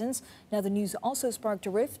military presence. Now, the news also sparked a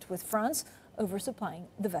rift with France over supplying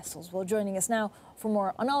the vessels. Well, joining us now for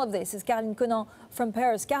more on all of this is Kailey Leinz from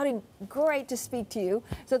Paris. Kailey, great to speak to you.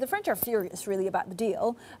 So the French are furious, really, about the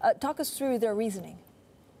deal. Talk us through their reasoning.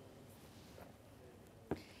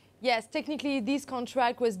 Yes, technically this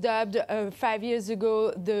contract was dubbed 5 years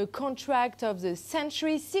ago the contract of the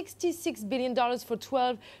century. $66 billion for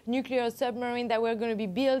 12 nuclear submarines that were going to be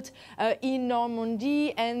built in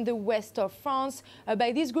Normandy and the west of France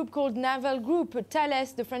by this group called Naval Group.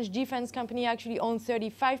 Thales, the French defense company, actually owned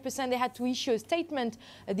 35%. They had to issue a statement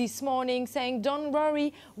this morning saying, don't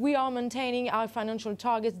worry, we are maintaining our financial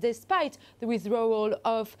targets despite the withdrawal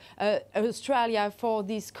of Australia for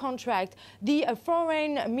this contract. The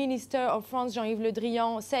foreign Minister of France, Jean-Yves Le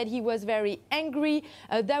Drian, said he was very angry.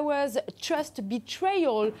 There was trust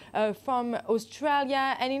betrayal from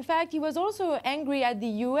Australia. And in fact, he was also angry at the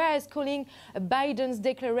US, calling Biden's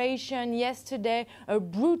declaration yesterday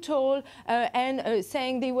brutal and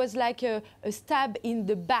saying there was like a stab in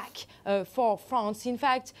the back for France. In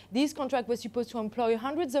fact, this contract was supposed to employ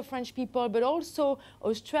hundreds of French people, but also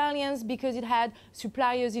Australians, because it had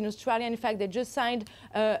suppliers in Australia. In fact, they just signed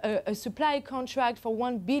a supply contract for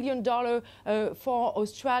 $1 billion for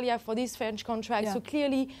Australia for this French contract. Yeah. So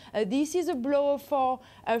clearly, this is a blow for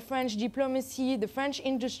French diplomacy, the French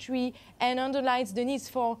industry, and underlines the needs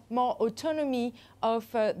for more autonomy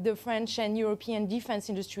of the French and European defense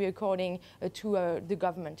industry, according to the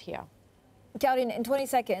government here. Kailey, in 20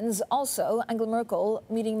 seconds, also Angela Merkel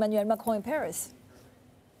meeting Emmanuel Macron in Paris.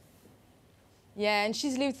 Yeah, and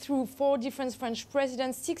she's lived through 4 different French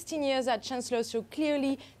presidents, 16 years as Chancellor, so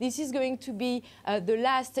clearly this is going to be the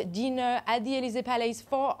last dinner at the Élysée Palace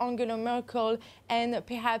for Angela Merkel, and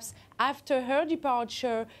perhaps after her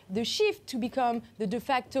departure, the shift to become the de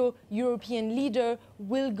facto European leader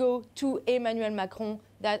will go to Emmanuel Macron,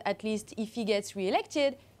 that at least if he gets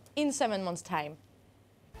re-elected in 7 months' time.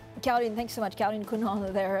 Kailey, thanks so much. Kailey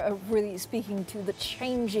Leinz there, really speaking to the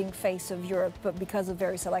changing face of Europe because of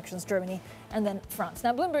various elections, Germany and then France.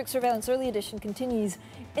 Now, Bloomberg Surveillance Early Edition continues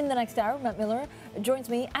in the next hour. Matt Miller joins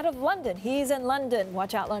me out of London. He's in London.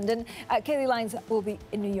 Watch out, London. Kailey Leinz will be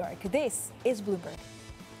in New York. This is Bloomberg.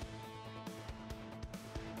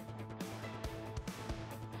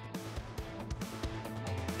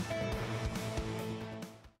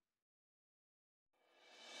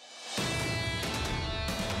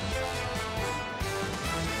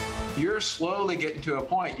 You're slowly getting to a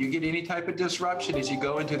point. You get any type of disruption as you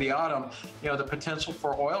go into the autumn, the potential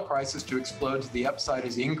for oil prices to explode to the upside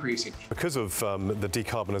is increasing. Because of the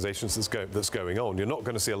decarbonisation that's going on, you're not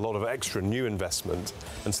going to see a lot of extra new investment.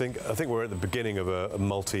 And I think we're at the beginning of a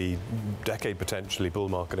multi-decade, potentially, bull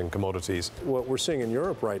market in commodities. What we're seeing in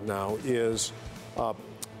Europe right now is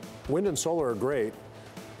wind and solar are great,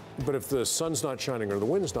 but if the sun's not shining or the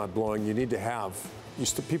wind's not blowing, you need to have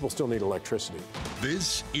people still need electricity.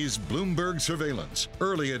 This is Bloomberg Surveillance,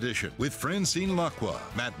 Early Edition, with Francine Lacqua,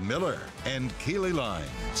 Matt Miller, and Kailey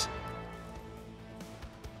Leinz.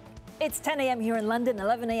 It's 10 a.m. here in London,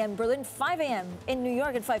 11 a.m. Berlin, 5 a.m. in New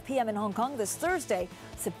York, and 5 p.m. in Hong Kong this Thursday,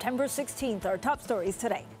 September 16th. Our top stories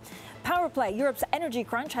today. Power play, Europe's energy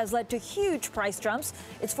crunch has led to huge price jumps.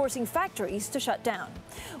 It's forcing factories to shut down.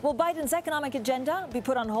 Will Biden's economic agenda be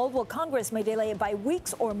put on hold? Well, Congress may delay it by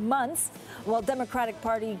weeks or months, while Democratic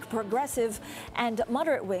Party progressive and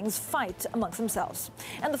moderate wings fight amongst themselves.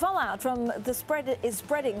 And the fallout from the spread is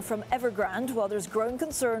spreading from Evergrande, while there's growing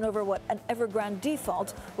concern over what an Evergrande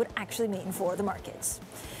default would actually mean for the markets.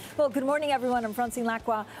 Well, good morning, everyone. I'm Francine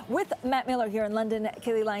Lacqua with Matt Miller here in London.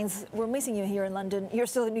 Kailey Leinz, we're missing you here in London. You're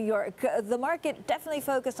still in New York. The market definitely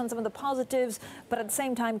focused on some of the positives, but at the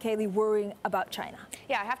same time, Kailey, worrying about China.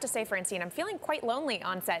 Yeah, I have to say, Francine, I'm feeling quite lonely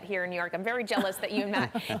on set here in New York. I'm very jealous that you and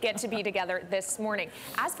Matt get to be together this morning.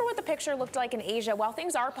 As for what the picture looked like in Asia, while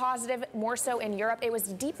things are positive, more so in Europe, it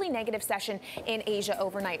was a deeply negative session in Asia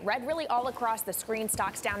overnight. Red really all across the screen,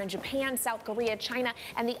 stocks down in Japan, South Korea, China,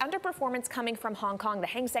 and the underperformance coming from Hong Kong. The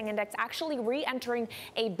Hang Seng Index actually re-entering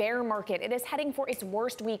a bear market. It is heading for its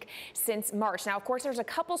worst week since March. Now, of course, there's a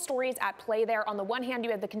couple stories at play there. On the one hand, you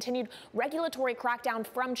have the continued regulatory crackdown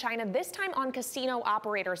from China, this time on casino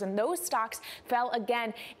operators, and those stocks fell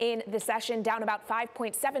again in the session, down about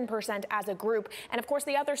 5.7% as a group. And of course,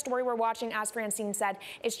 the other story we're watching, as Francine said,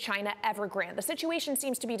 is China Evergrande. The situation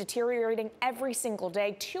seems to be deteriorating every single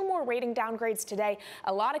day. 2 more rating downgrades today,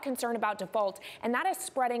 a lot of concern about default, and that is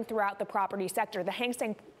spreading throughout the property sector. The Hang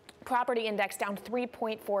Seng Property Index down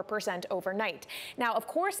 3.4% overnight. Now, of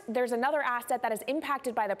course, there's another asset that is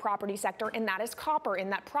impacted by the property sector, and that is copper.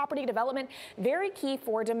 In that property development, very key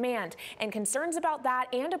for demand. And concerns about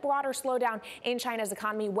that and a broader slowdown in China's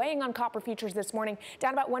economy weighing on copper futures this morning,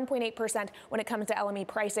 down about 1.8% when it comes to LME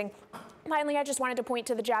pricing. Finally, I just wanted to point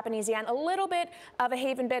to the Japanese yen, a little bit of a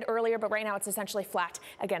haven bid earlier, but right now it's essentially flat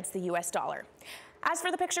against the U.S. dollar. As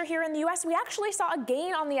for the picture here in the U.S., we actually saw a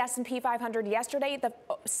gain on the S&P 500 yesterday, the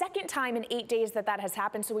second time in 8 days that has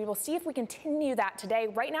happened, so we will see if we continue that today.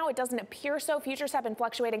 Right now, it doesn't appear so. Futures have been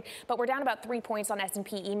fluctuating, but we're down about 3 points on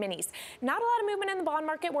S&P E-minis. Not a lot of movement in the bond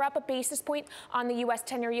market. We're up a basis point on the U.S.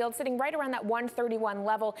 10-year yield, sitting right around that 131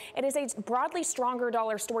 level. It is a broadly stronger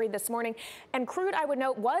dollar story this morning. And crude, I would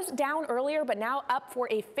note, was down earlier, but now up for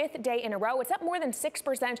a 5th day in a row. It's up more than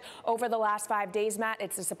 6% over the last 5 days, Matt.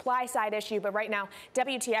 It's a supply side issue, but right now,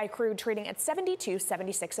 WTI crude trading at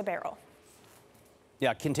 $72.76 a barrel.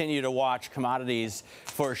 Yeah, continue to watch commodities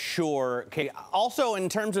for sure. Okay. Also, in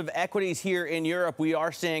terms of equities here in Europe, we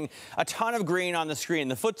are seeing a ton of green on the screen.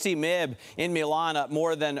 The FTSE MIB in Milan up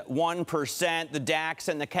more than 1%. The DAX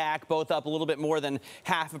and the CAC both up a little bit more than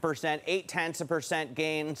 0.5%. 0.8%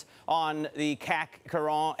 gains on the CAC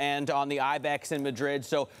Caron and on the IBEX in Madrid.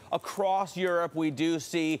 So across Europe, we do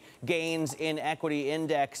see gains in equity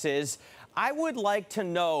indexes. I would like to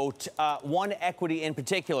note one equity in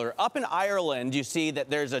particular. Up in Ireland, you see that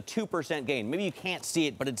there's a 2% gain. Maybe you can't see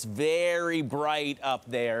it, but it's very bright up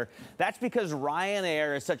there. That's because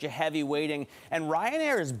Ryanair is such a heavy weighting, and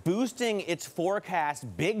Ryanair is boosting its forecast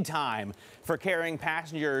big time for carrying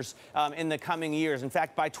passengers in the coming years. In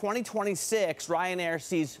fact, by 2026, Ryanair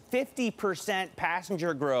sees 50%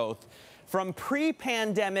 passenger growth from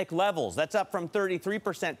pre-pandemic levels. That's up from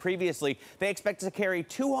 33% previously. They expect to carry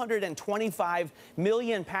 225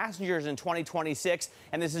 million passengers in 2026,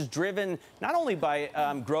 and this is driven not only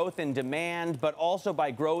by growth in demand, but also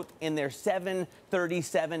by growth in their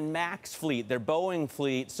 737 MAX fleet, their Boeing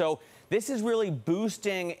fleet. So this is really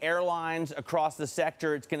boosting airlines across the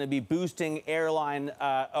sector. It's going to be boosting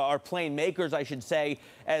or plane makers, I should say,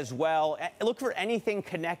 as well. Look for anything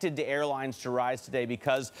connected to airlines to rise today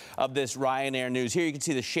because of this Ryanair news. Here you can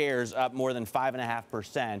see the shares up more than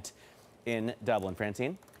 5.5% in Dublin.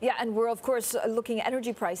 Francine? Yeah, and we're, of course, looking at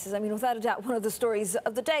energy prices. I mean, without a doubt, one of the stories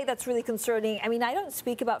of the day that's really concerning. I mean, I don't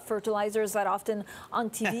speak about fertilizers that often on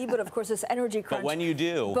TV, but of course, this energy crunch. But when you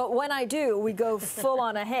do. But when I do, we go full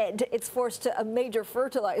on ahead. It's forced a major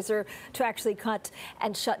fertilizer to actually cut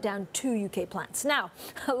and shut down 2 UK plants. Now,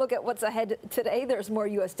 look at what's ahead today. There's more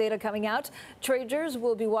U.S. data coming out. Traders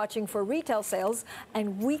will be watching for retail sales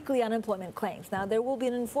and weekly unemployment claims. Now, there will be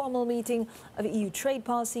an informal meeting of EU Trade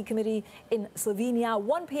Policy Committee in Slovenia,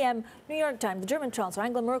 1 p.m. New York time. The German Chancellor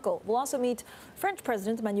Angela Merkel will also meet French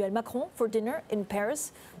President Emmanuel Macron for dinner in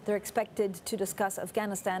Paris. They're expected to discuss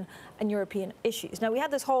Afghanistan and European issues. Now, we had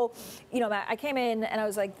this whole, I came in and I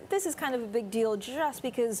was like, this is kind of a big deal just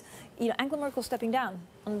because, Angela Merkel's stepping down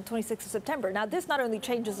on the 26th of September. Now, this not only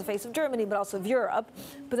changes the face of Germany, but also of Europe.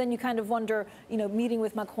 But then you kind of wonder, meeting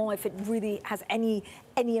with Macron, if it really has any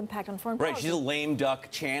impact on foreign policy. Right, she's a lame duck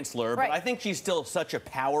chancellor, Right. but I think she's still such a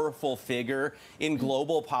powerful figure in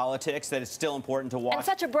global politics that it's still important to watch. And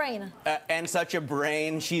such a brain. And such a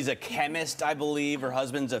brain. She's a chemist, I believe. Her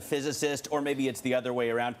husband's a physicist, or maybe it's the other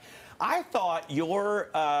way around. I thought your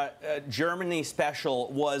Germany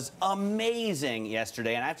special was amazing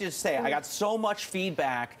yesterday, and I have to just say, I got so much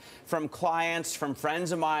feedback from clients, from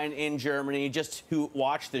friends of mine in Germany, just who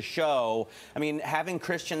watched the show. I mean, having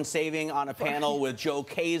Christian Saving on a panel with Joe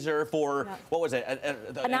Kaiser for, what was it?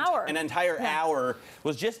 An hour. An entire hour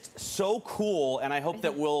was just so cool, and I hope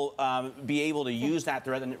that we'll be able to use that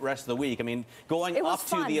throughout the rest of the week. I mean, going up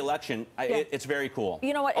to the election, it's very cool.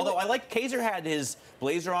 You know what? Although I like Kaiser had his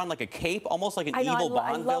blazer on like a cape, almost like an evil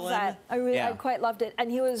Bond villain. I love that. I quite loved it. And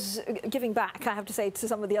he was giving back, I have to say, to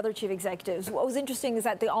some of the other chief executives. What was interesting is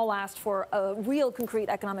that they all asked for a real concrete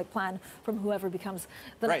economic plan from whoever becomes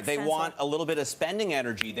the next They chancellor. want a little bit of spending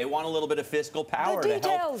energy. They want a little bit of fiscal power The to help.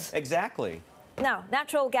 details. Exactly. Now,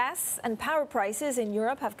 natural gas and power prices in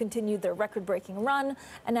Europe have continued their record-breaking run,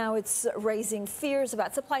 and now it's raising fears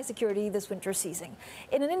about supply security this winter season.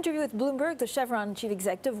 In an interview with Bloomberg, the Chevron chief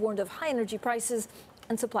executive warned of high energy prices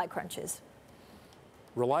and supply crunches.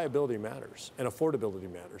 Reliability matters and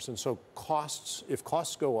affordability matters. And so if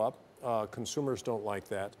costs go up, consumers don't like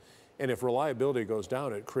that. And if reliability goes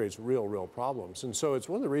down, it creates real problems. And so it's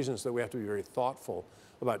one of the reasons that we have to be very thoughtful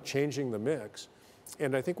about changing the mix.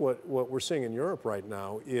 And I think what we're seeing in Europe right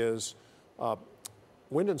now is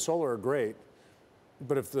wind and solar are great,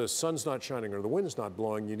 but if the sun's not shining or the wind's not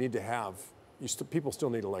blowing, you need to have, people still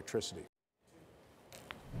need electricity.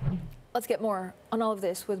 Let's get more on all of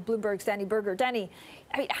this with Bloomberg's Danny Berger. Danny,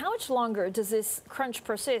 I mean, how much longer does this crunch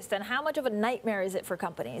persist, and how much of a nightmare is it for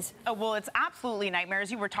companies? Oh, well, it's absolutely a nightmare.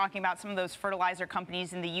 As you were talking about some of those fertilizer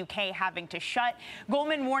companies in the UK having to shut.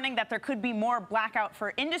 Goldman warning that there could be more blackout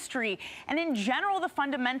for industry. And in general, the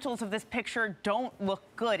fundamentals of this picture don't look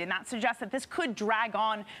good. And that suggests that this could drag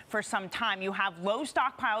on for some time. You have low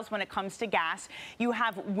stockpiles when it comes to gas. You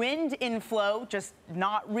have wind inflow just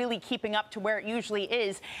not really keeping up to where it usually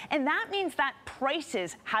is. And that means that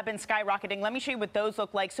prices have been skyrocketing. Let me show you what those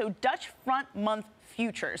look like. So Dutch front month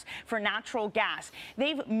futures for natural gas,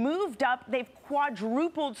 they've moved up. They've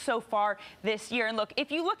quadrupled so far this year. And look, if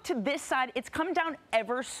you look to this side, it's come down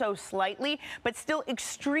ever so slightly, but still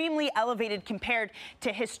extremely elevated compared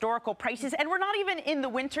to historical prices. And we're not even in the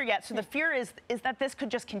winter yet. So the fear is that this could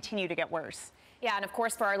just continue to get worse. Yeah, and of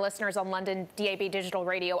course, for our listeners on London DAB Digital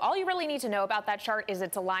Radio, all you really need to know about that chart is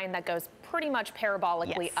it's a line that goes pretty much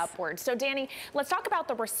parabolically upward. So, Danny, let's talk about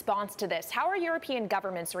the response to this. How are European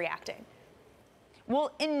governments reacting?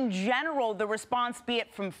 Well, in general, the response, be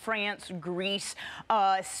it from France, Greece,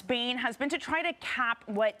 Spain, has been to try to cap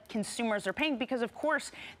what consumers are paying because, of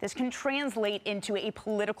course, this can translate into a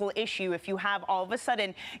political issue if you have all of a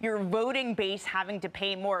sudden your voting base having to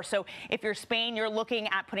pay more. So if you're Spain, you're looking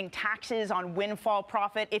at putting taxes on windfall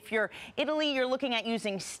profit. If you're Italy, you're looking at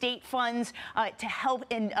using state funds to help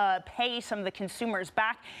pay some of the consumers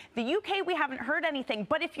back. The UK, we haven't heard anything.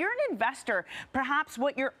 But if you're an investor, perhaps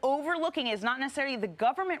what you're overlooking is not necessarily the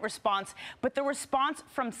government response, but the response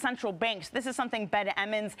from central banks. This is something Ben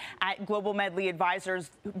Emmons at Global Medley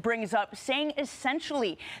Advisors brings up, saying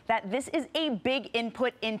essentially that this is a big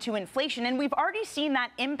input into inflation. And we've already seen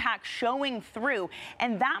that impact showing through.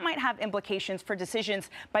 And that might have implications for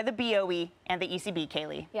decisions by the BOE and the ECB,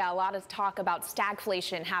 Kailey. Yeah, a lot of talk about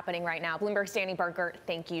stagflation happening right now. Bloomberg's Danny Berger,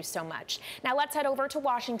 thank you so much. Now let's head over to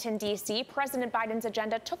Washington, D.C. President Biden's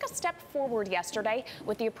agenda took a step forward yesterday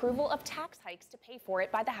with the approval of tax hikes to pay for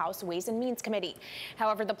it by the House Ways and Means Committee.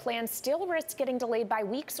 However, the plan still risks getting delayed by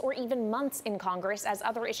weeks or even months in Congress as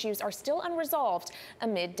other issues are still unresolved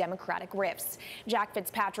amid Democratic rifts. Jack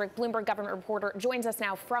Fitzpatrick, Bloomberg government reporter, joins us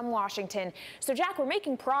now from Washington. So, Jack, we're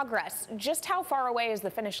making progress. Just how far away is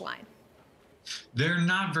the finish line? They're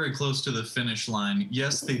not very close to the finish line.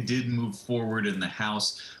 Yes, they did move forward in the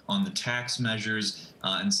House on the tax measures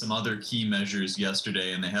and some other key measures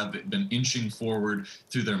yesterday, and they have been inching forward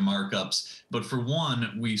through their markups. But for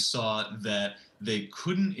one, we saw that they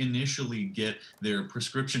couldn't initially get their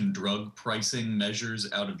prescription drug pricing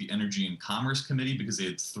measures out of the Energy and Commerce Committee because they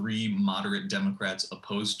had 3 moderate Democrats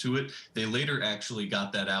opposed to it. They later actually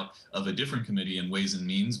got that out of a different committee in Ways and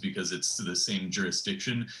Means because it's the same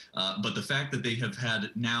jurisdiction. But the fact that they have had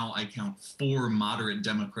now, I count 4 moderate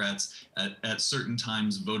Democrats at certain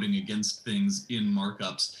times voting against things in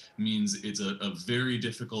markups means it's a very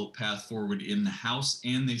difficult path forward in the House,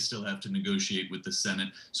 and they still have to negotiate with the Senate.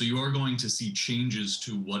 So you are going to see change changes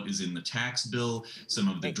to what is in the tax bill, some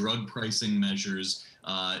of the drug pricing measures.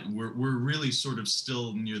 We're really sort of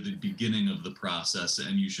still near the beginning of the process,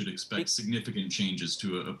 and you should expect significant changes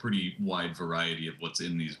to a pretty wide variety of what's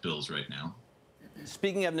in these bills right now.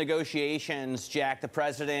 Speaking of negotiations, Jack, the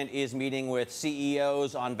president is meeting with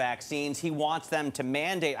CEOs on vaccines. He wants them to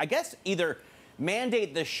mandate, I guess, either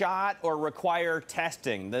mandate the shot or require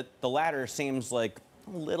testing. The latter seems like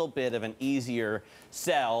a little bit of an easier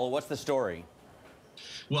sell. What's the story?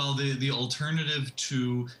 Well, the alternative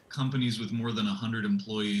to companies with more than 100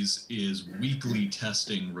 employees is weekly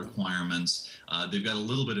testing requirements. They've got a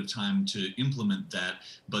little bit of time to implement that,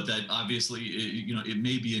 but that obviously, it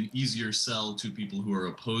may be an easier sell to people who are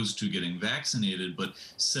opposed to getting vaccinated, but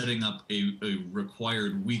setting up a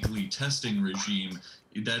required weekly testing regime,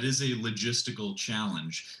 that is a logistical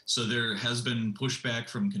challenge. So there has been pushback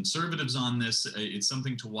from conservatives on this. It's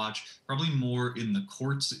something to watch, probably more in the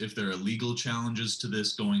courts if there are legal challenges to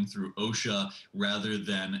this going through OSHA rather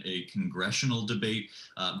than a congressional debate.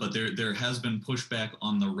 But there has been pushback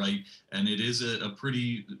on the right, and it is a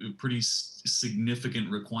pretty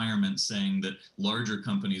significant requirement saying that larger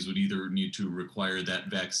companies would either need to require that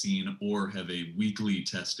vaccine or have a weekly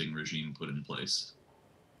testing regime put in place.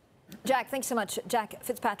 Jack, thanks so much. Jack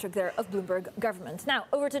Fitzpatrick there of Bloomberg Government. Now,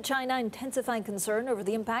 over to China, intensifying concern over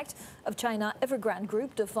the impact of China Evergrande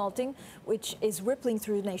Group defaulting, which is rippling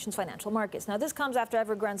through the nation's financial markets. Now, this comes after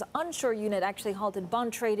Evergrande's onshore unit actually halted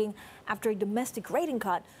bond trading after a domestic rating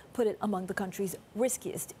cut put it among the country's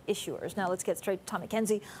riskiest issuers. Now, let's get straight to Tom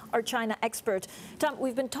McKenzie, our China expert. Tom,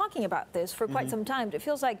 we've been talking about this for quite some time. It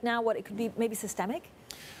feels like now it could be maybe systemic?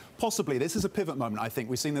 Possibly. This is a pivot moment, I think.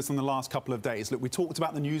 We've seen this in the last couple of days. Look, we talked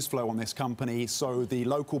about the news flow on this company. So the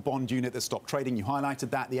local bond unit that stopped trading, you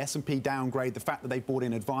highlighted that. The S&P downgrade, the fact that they brought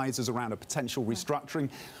in advisors around a potential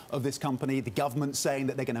restructuring of this company, the government saying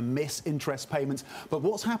that they're going to miss interest payments. But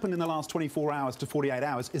what's happened in the last 24 hours to 48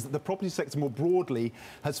 hours is that the property sector more broadly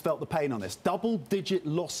has felt the pain on this. Double-digit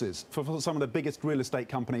losses for some of the biggest real estate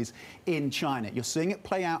companies in China. You're seeing it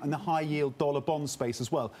play out in the high-yield dollar bond space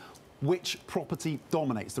as well. Which property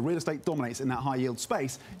dominates? The real estate dominates in that high yield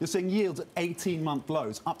space. You're seeing yields at 18-month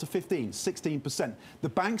lows, up to 15, 16%. The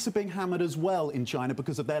banks are being hammered as well in China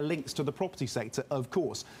because of their links to the property sector, of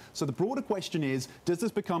course. So the broader question is, does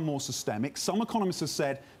this become more systemic? Some economists have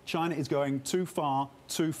said China is going too far,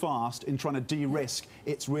 too fast in trying to de-risk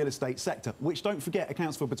its real estate sector, which, don't forget,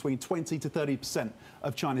 accounts for between 20 to 30%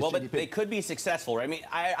 of China's GDP. But they could be successful, right? I mean,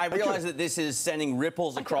 I realize that this is sending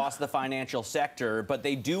ripples across the financial sector, but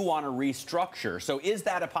they do want to restructure. So is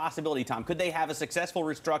that a possibility, Tom? Could they have a successful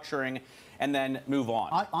restructuring and then move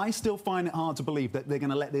on? I still find it hard to believe that they're going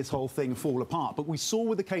to let this whole thing fall apart. But we saw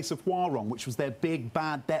with the case of Huarong, which was their big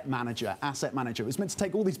bad debt manager, asset manager. It was meant to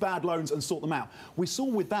take all these bad loans and sort them out. We saw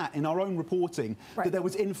with that in our own reporting that there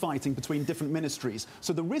was infighting between different ministries.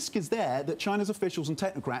 So the risk is there that China's officials and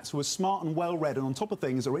technocrats who are smart and well-read and on top of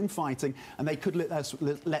things are infighting, and they could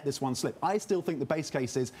let this one slip. I still think the base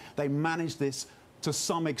case is they manage this to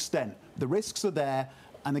some extent. The risks are there.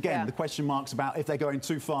 And again, the question marks about if they're going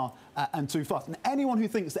too far and too fast. And anyone who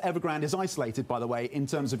thinks that Evergrande is isolated, by the way, in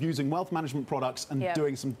terms of using wealth management products and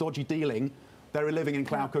doing some dodgy dealing, they're living in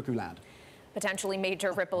cloud cuckoo land. Potentially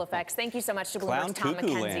major ripple effects. Thank you so much to Bloomberg's Tom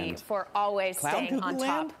McKenzie for always staying on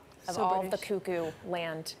top of all the cuckoo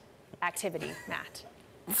land activity, Matt.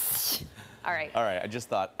 All right. All right. I just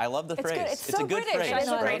thought, I love the phrase. Good. It's so a good British. phrase.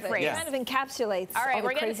 It's a great phrase. It kind of encapsulates all right, all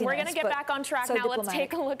the we're going to get back on track so now. diplomatic. Let's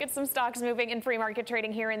take a look at some stocks moving in free market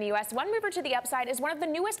trading here in the U.S. One mover to the upside is one of the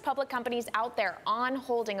newest public companies out there, On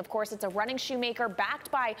Holding. Of course, it's a running shoemaker backed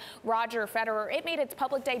by Roger Federer. It made its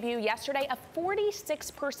public debut yesterday, a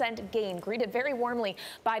 46% gain, greeted very warmly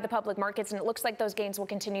by the public markets, and it looks like those gains will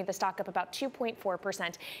continue. The stock up about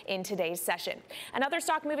 2.4% in today's session. Another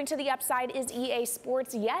stock moving to the upside is EA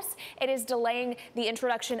Sports. Yes, it is delaying the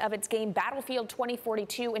introduction of its game Battlefield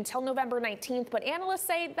 2042 until November 19th, but analysts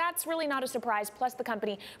say that's really not a surprise. Plus, the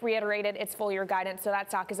company reiterated its full-year guidance, so that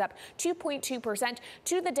stock is up 2.2%.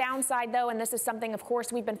 To the downside, though, and this is something, of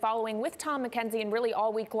course, we've been following with Tom McKenzie and really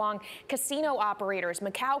all week long, casino operators.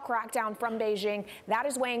 Macau crackdown from Beijing. That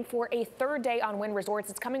is weighing for a third day on Wynn Resorts.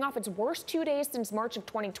 It's coming off its worst 2 days since March of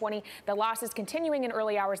 2020. The loss is continuing in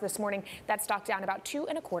early hours this morning. That stock down about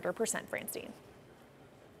 2.25%, Francine.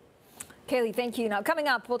 Kailey, thank you. Now, coming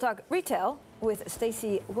up, we'll talk retail with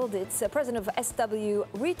Stacey Wilditz, president of SW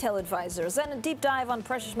Retail Advisors, and a deep dive on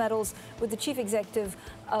precious metals with the chief executive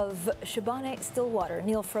of Sibanye Stillwater,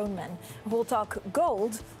 Neal Froneman. We'll talk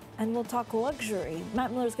gold and we'll talk luxury.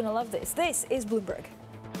 Matt Miller's going to love this. This is Bloomberg.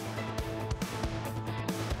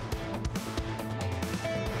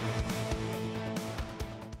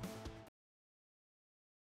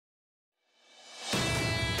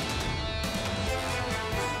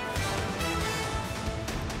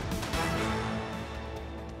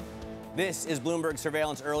 This is Bloomberg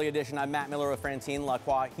Surveillance Early Edition. I'm Matt Miller with Francine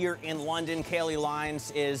Lacqua here in London. Kailey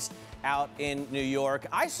Leinz is out in New York.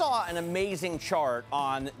 I saw an amazing chart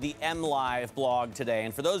on the MLive blog today.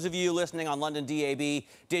 And for those of you listening on London DAB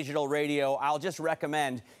digital radio, I'll just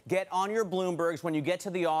recommend get on your Bloombergs when you get to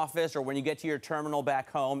the office or when you get to your terminal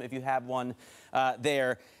back home, if you have one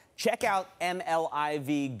there. Check out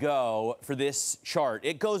MLIV Go for this chart.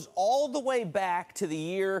 It goes all the way back to the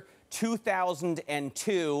year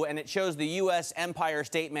 2002, and it shows the U.S. Empire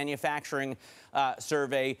State Manufacturing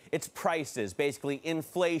Survey, its prices, basically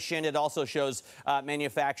inflation. It also shows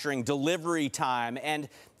manufacturing delivery time. And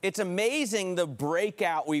it's amazing the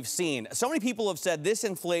breakout we've seen. So many people have said this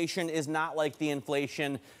inflation is not like the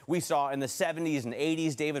inflation we saw in the 70s and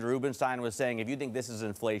 80s. David Rubenstein was saying, if you think this is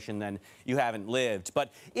inflation, then you haven't lived.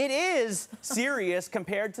 But it is serious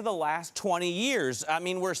compared to the last 20 years. I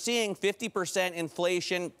mean, we're seeing 50%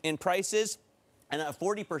 inflation in prices and a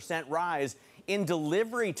 40% rise in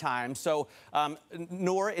delivery time. So,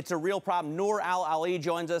 Noor, it's a real problem. Noor Al-Ali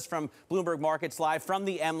joins us from Bloomberg Markets Live from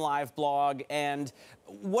the MLive blog. And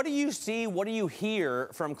what do you see, what do you hear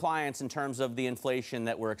from clients in terms of the inflation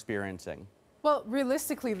that we're experiencing? Well,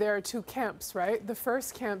 realistically, there are two camps, right? The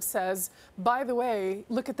first camp says, by the way,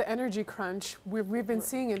 look at the energy crunch. We've been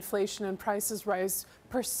seeing inflation and prices rise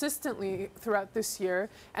persistently throughout this year,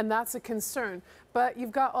 and that's a concern. But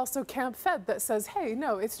you've got also Camp Fed that says, hey,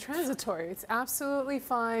 no, it's transitory. It's absolutely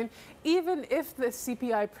fine. Even if the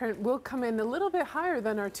CPI print will come in a little bit higher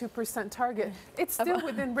than our 2% target, it's still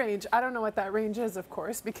within range. I don't know what that range is, of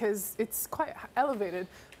course, because it's quite elevated.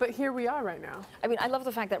 But here we are right now. I mean, I love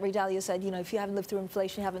the fact that Ray Dalio said, you know, if you haven't lived through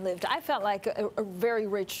inflation, you haven't lived. I felt like a very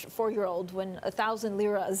rich 4-year-old when 1,000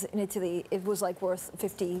 liras in Italy, it was like worth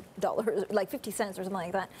 $50, like 50 cents or something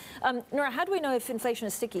like that. Nora, how do we know if inflation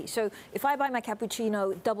is sticky? So if I buy my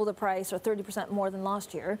cappuccino double the price or 30% more than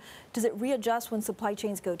last year, does it readjust when supply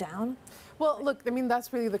chains go down? Well, look, I mean,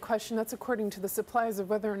 that's really the question. That's according to the suppliers of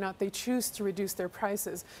whether or not they choose to reduce their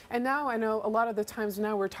prices. And now I know a lot of the times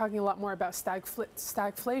now we're talking a lot more about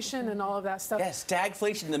stagflation and all of that stuff. Yes,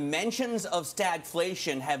 stagflation. The mentions of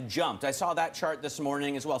stagflation have jumped. I saw that chart this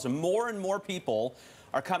morning as well. So more and more people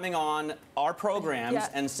are coming on our programs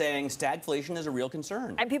and saying stagflation is a real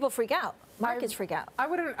concern. And people freak out. Markets freak out. I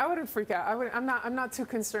wouldn't freak out. I'm not too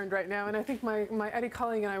concerned right now. And I think my Eddie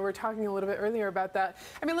colleague and I were talking a little bit earlier about that.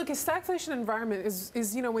 I mean, look, a stagflation environment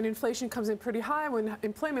is you know, when inflation comes in pretty high, when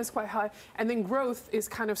employment is quite high, and then growth is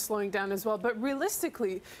kind of slowing down as well. But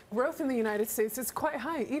realistically, growth in the United States is quite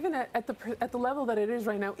high, even at the level that it is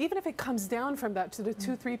right now. Even if it comes down from that to the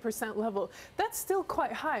 2-3% level, that's still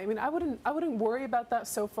quite high. I mean, I wouldn't worry about that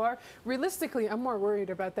so far. Realistically, I'm more worried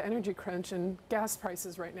about the energy crunch and gas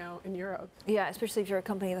prices right now in Europe. Yeah, especially if you're a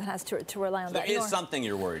company that has to rely on that. There is something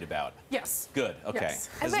you're worried about. Yes. Good. Okay. Yes.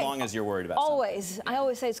 As long as you're worried about something. I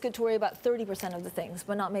always say it's good to worry about 30% of the things,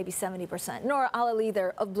 but not maybe 70%. Nora Al-Ali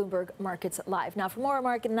there of Bloomberg Markets Live. Now, for more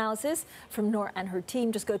market analysis from Nora and her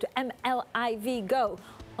team, just go to MLIV Go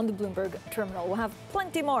on the Bloomberg terminal. We'll have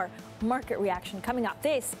plenty more market reaction coming up.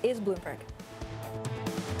 This is Bloomberg.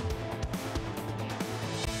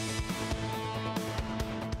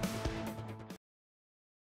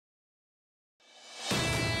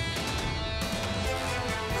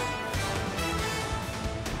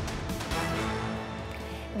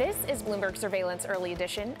 This is Bloomberg Surveillance Early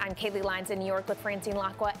Edition. I'm Kailey Leinz in New York with Francine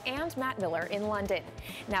Lacqua and Matt Miller in London.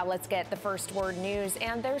 Now let's get the first word news.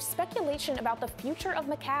 And there's speculation about the future of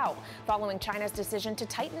Macau following China's decision to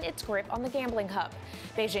tighten its grip on the gambling hub.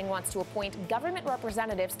 Beijing wants to appoint government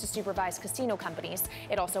representatives to supervise casino companies.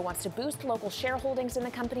 It also wants to boost local shareholdings in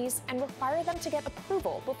the companies and require them to get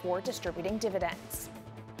approval before distributing dividends.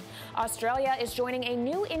 Australia is joining a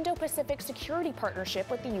new Indo-Pacific security partnership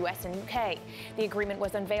with the U.S. and UK. The agreement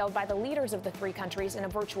was unveiled by the leaders of the three countries in a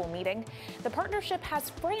virtual meeting. The partnership has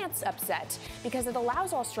France upset because it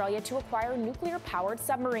allows Australia to acquire nuclear-powered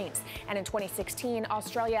submarines. And in 2016,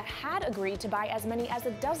 Australia had agreed to buy as many as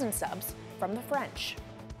a dozen subs from the French.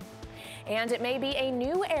 And it may be a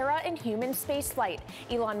new era in human spaceflight.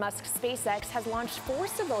 Elon Musk's SpaceX has launched 4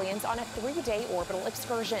 civilians on a 3-day orbital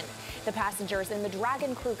excursion. The passengers in the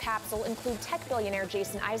Dragon crew capsule include tech billionaire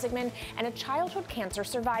Jason Isaacman and a childhood cancer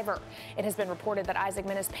survivor. It has been reported that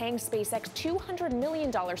Isaacman is paying SpaceX $200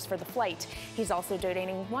 million for the flight. He's also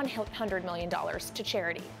donating $100 million to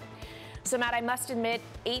charity. So, Matt, I must admit,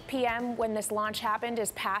 8 p.m. when this launch happened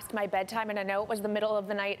is past my bedtime, and I know it was the middle of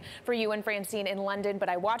the night for you and Francine in London, but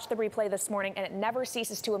I watched the replay this morning, and it never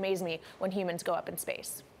ceases to amaze me when humans go up in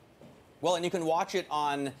space. Well, and you can watch it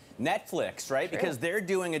on Netflix, right? Because they're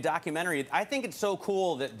doing a documentary. I think it's so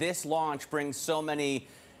cool that this launch brings so many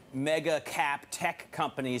mega cap tech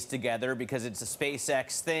companies together because it's a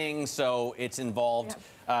SpaceX thing, so it's involved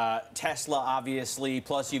Tesla, obviously,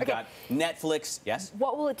 plus you've got Netflix. Yes?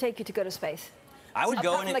 What will it take you to go to space? I would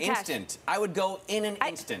go in an instant. I would go in an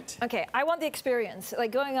instant. Okay, I want the experience.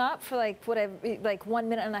 Like going up for like whatever, like 1.5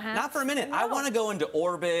 minutes. Not for a minute. No. I want to go into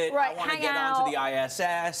orbit. Right, I want to get onto the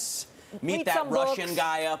ISS. Meet that Russian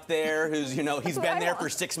guy up there who's, you know, he's been there for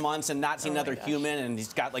 6 months and not seen another human, and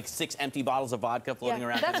he's got like 6 empty bottles of vodka floating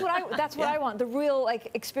around. That's what I want. The real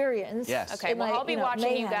like experience. Yes. Okay. Well, I'll be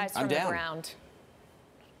watching you guys from the ground.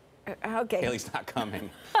 Okay. Kailey's not coming.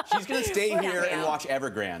 She's going to stay here and watch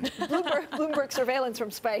Evergrande. Bloomberg surveillance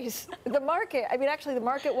from space. The market, I mean, actually, the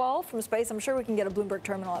market wall from space, I'm sure we can get a Bloomberg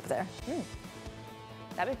terminal up there.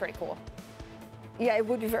 That'd be pretty cool. Yeah, it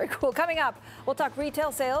would be very cool. Coming up, we'll talk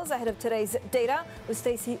retail sales ahead of today's data with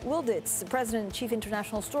Stacey Wilditz, President and Chief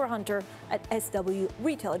International Store Hunter at SW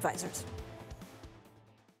Retail Advisors.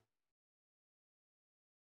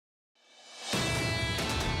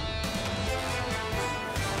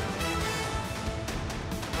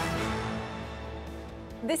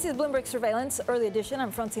 This is Bloomberg Surveillance, early edition.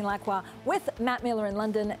 I'm Francine Lacqua with Matt Miller in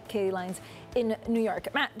London, Kailey Leinz in New York.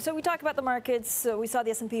 Matt, so we talk about the markets. We saw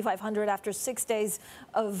the S&P 500 after 6 days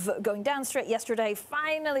of going down straight yesterday,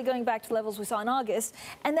 finally going back to levels we saw in August.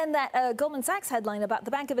 And then that Goldman Sachs headline about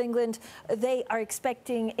the Bank of England, they are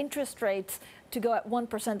expecting interest rates to go at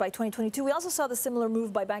 1% by 2022. We also saw the similar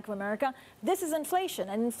move by Bank of America. This is inflation,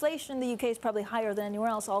 and inflation in the UK is probably higher than anywhere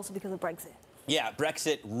else, also because of Brexit. Yeah,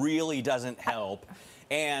 Brexit really doesn't help.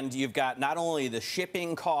 And you've got not only the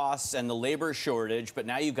shipping costs and the labor shortage, but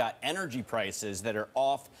now you've got energy prices that are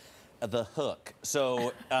off the hook.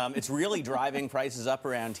 So it's really driving prices up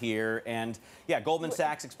around here. And yeah, Goldman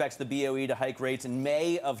Sachs expects the BOE to hike rates in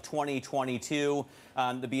May of 2022.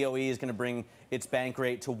 The BOE is going to bring its bank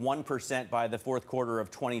rate to 1% by the fourth quarter of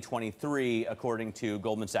 2023, according to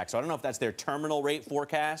Goldman Sachs. So I don't know if that's their terminal rate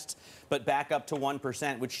forecast, but back up to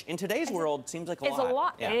 1%, which in today's world seems like a lot. It's a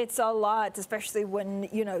lot. Yeah. It's a lot, especially when,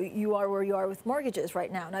 you know, you are where you are with mortgages right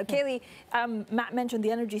now. Now, Kailey, Matt mentioned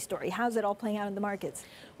the energy story. How's it all playing out in the markets?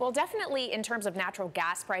 Well, definitely in terms of natural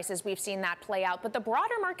gas prices, we've seen that play out. But the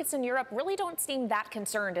broader markets in Europe really don't seem that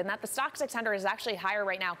concerned, and that the stock 600 is actually higher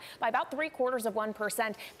right now by about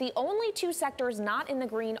 0.75%. The only two sectors not in the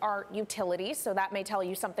green are utilities, so that may tell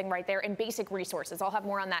you something right there, and basic resources. I'll have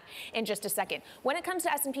more on that in just a second. When it comes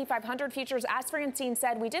to S&P 500 futures, as Francine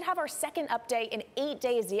said, we did have our second update in 8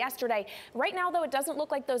 days yesterday. Right now, though, it doesn't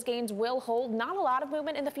look like those gains will hold. Not a lot of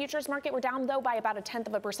movement in the futures market. We're down, though, by about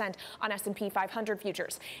 0.1% on S&P 500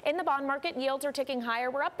 futures. In the bond market, yields are ticking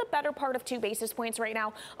higher. We're up the better part of 2 basis points right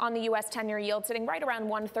now on the U.S. 10-year yield, sitting right around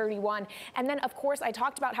 131. And then, of course, I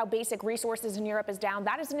talked about how basic resources in Europe is down.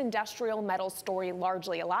 That is an industrial metals story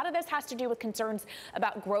largely. A lot of this has to do with concerns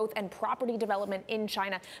about growth and property development in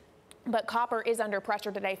China. But copper is under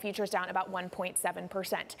pressure today, futures down about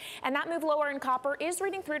 1.7%. And that move lower in copper is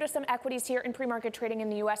reading through to some equities here in pre-market trading in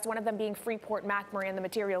the U.S., one of them being Freeport-McMoRan, the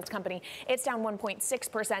materials company. It's down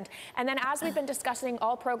 1.6%. And then, as we've been discussing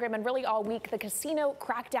all program and really all week, the casino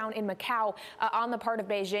crackdown in Macau on the part of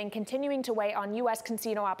Beijing continuing to weigh on U.S.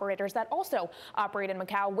 casino operators that also operate in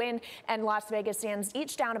Macau. Wynn and Las Vegas Sands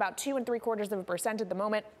each down about 2.75% at the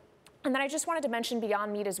moment. And then I just wanted to mention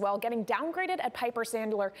Beyond Meat as well, getting downgraded at Piper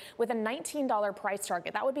Sandler with a $19 price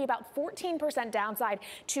target. That would be about 14% downside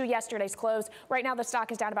to yesterday's close. Right now, the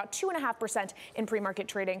stock is down about 2.5% in pre-market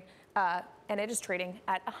trading, and it is trading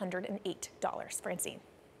at $108. Francine.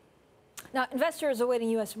 Now, investors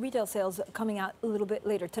awaiting U.S. retail sales coming out a little bit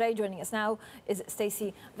later today. Joining us now is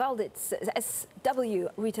Stacey Wilditz, SW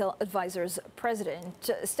Retail Advisors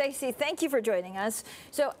President. Stacey, thank you for joining us.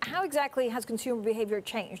 So how exactly has consumer behavior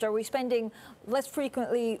changed? Are we spending less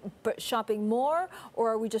frequently but shopping more,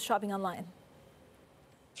 or are we just shopping online?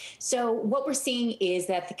 So what we're seeing is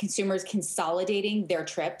that the consumers consolidating their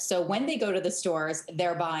trips. So when they go to the stores,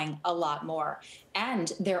 they're buying a lot more.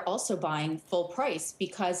 And they're also buying full price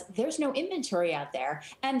because there's no inventory out there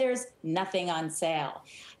and there's nothing on sale.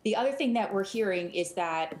 The other thing that we're hearing is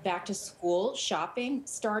that back to school shopping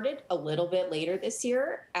started a little bit later this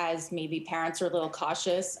year, as maybe parents are a little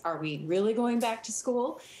cautious. Are we really going back to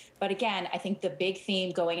school? But again, I think the big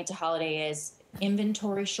theme going into holiday is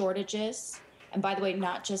inventory shortages. And by the way,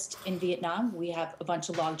 not just in Vietnam, we have a bunch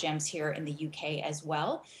of log jams here in the UK as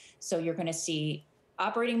well. So you're going to see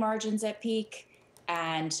operating margins at peak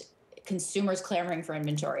and consumers clamoring for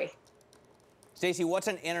inventory. Stacey, what's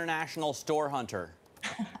an international store hunter?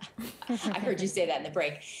 I heard you say that in the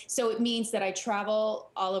break. So it means that I travel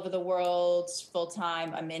all over the world full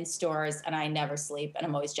time. I'm in stores and I never sleep and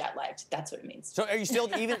I'm always jet lagged. That's what it means. So are you still,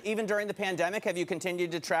 even during the pandemic, have you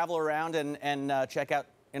continued to travel around and check out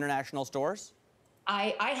international stores?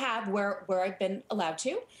 I have where I've been allowed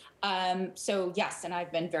to. So yes, and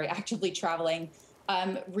I've been very actively traveling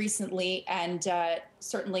recently. And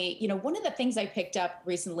certainly, you know, one of the things I picked up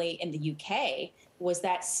recently in the UK was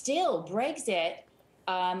that still Brexit,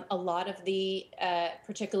 a lot of the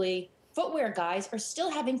particularly footwear guys are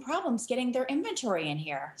still having problems getting their inventory in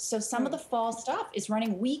here. So some of the fall stuff is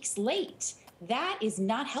running weeks late. That is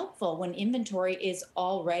not helpful when inventory is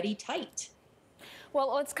already tight.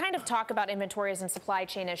 Well, let's kind of talk about inventories and supply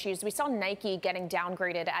chain issues. We saw Nike getting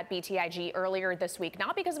downgraded at BTIG earlier this week,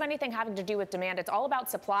 not because of anything having to do with demand. It's all about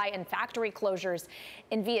supply and factory closures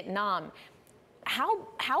in Vietnam.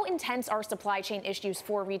 How intense are supply chain issues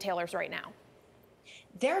for retailers right now?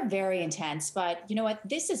 They're very intense, but you know what?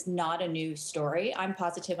 This is not a new story. I'm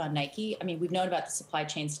positive on Nike. I mean, we've known about the supply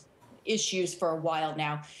chains issues for a while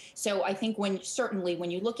now. So I think certainly when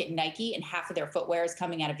you look at Nike and half of their footwear is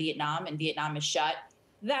coming out of Vietnam and Vietnam is shut,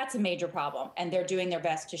 that's a major problem. And they're doing their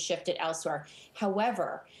best to shift it elsewhere.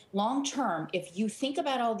 However, long term, if you think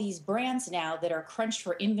about all these brands now that are crunched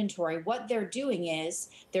for inventory, what they're doing is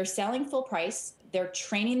they're selling full price. They're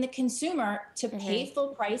training the consumer to pay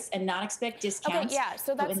full price and not expect discounts. Okay, yeah,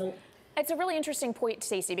 so it's a really interesting point,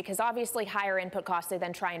 Stacey, because obviously higher input costs, they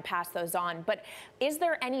then try and pass those on. But is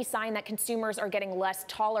there any sign that consumers are getting less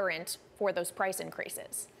tolerant for those price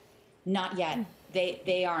increases? Not yet.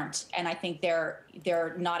 They aren't. And I think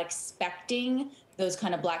they're not expecting those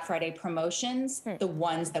kind of Black Friday promotions, the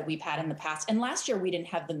ones that we've had in the past. And last year we didn't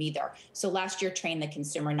have them either. So last year trained the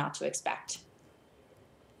consumer not to expect.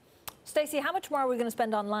 Stacey, how much more are we going to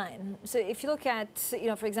spend online? So if you look at, you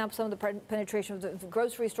know, for example, some of the penetration of the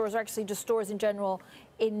grocery stores, or actually just stores in general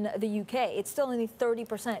in the UK, it's still only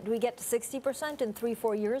 30%. Do we get to 60% in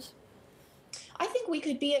 3-4 years? I think we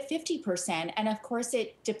could be at 50%. And of course,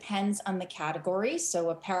 it depends on the category. So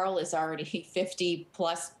apparel is already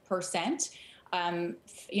 50+%.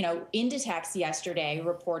 You know, Inditex yesterday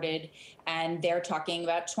reported, and they're talking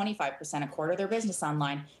about 25%, a quarter of their business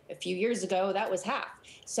online. A few years ago, that was half.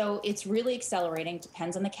 So it's really accelerating,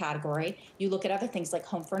 depends on the category. You look at other things like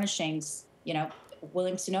home furnishings, you know,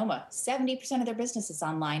 Williams-Sonoma, 70% of their business is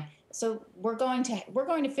online. So we're going to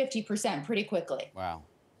 50% pretty quickly. Wow.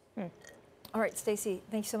 All right, Stacey,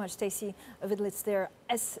 thank you so much. Stacey Vidlitz there,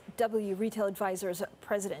 SW Retail Advisors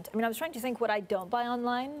President. I mean, I was trying to think what I don't buy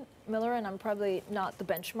online, Miller, and I'm probably not the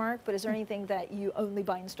benchmark, but is there anything that you only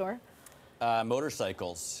buy in store?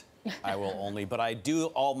 Motorcycles, I will only, but I do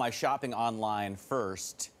all my shopping online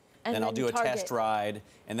first, and then I'll do a test ride,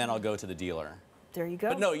 and then I'll go to the dealer. There you go.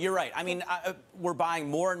 But no, you're right. I mean, we're buying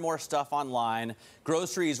more and more stuff online.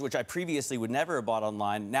 Groceries, which I previously would never have bought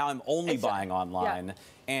online, now I'm only buying online. Yeah.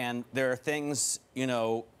 And there are things, you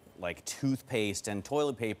know, like toothpaste and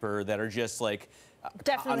toilet paper that are just like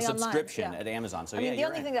definitely on subscription at Amazon. So I mean, the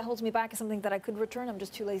only thing that holds me back is something that I could return. I'm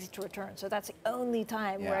just too lazy to return. So that's the only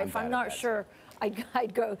time where if I'm not sure,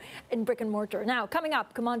 I'd go in brick and mortar. Now, coming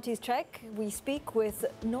up, Commodities Check, we speak with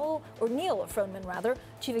Neal Froneman, rather,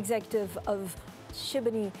 Chief Executive of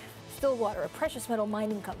Sibanye Stillwater, a precious metal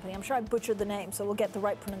mining company. I'm sure I butchered the name, so we'll get the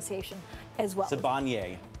right pronunciation as well.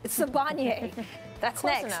 Sibanye. It's Sibanye. That's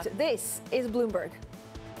Close next. enough. This is Bloomberg.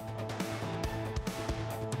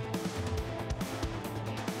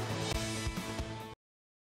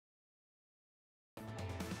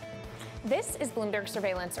 This is Bloomberg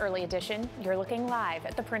Surveillance Early Edition. You're looking live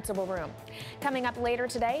at the Principal Room. Coming up later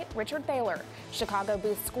today, Richard Thaler, Chicago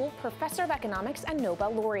Booth School Professor of Economics and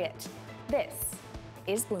Nobel Laureate. This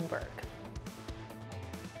is Bloomberg.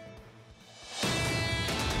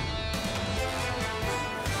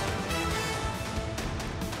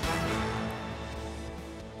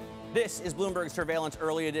 This is Bloomberg Surveillance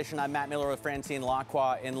Early Edition. I'm Matt Miller with Francine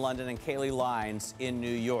Lacqua in London and Kailey Leinz in New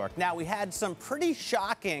York. Now, we had some pretty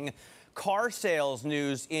shocking car sales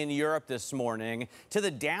news in Europe this morning. To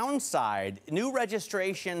the downside, new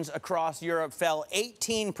registrations across Europe fell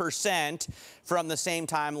 18% from the same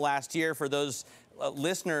time last year. For those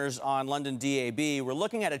listeners on London DAB, we're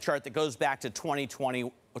looking at a chart that goes back to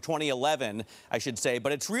 2011, I should say,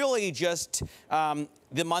 but it's really just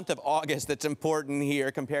the month of August that's important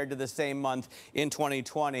here compared to the same month in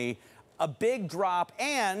 2020. A big drop,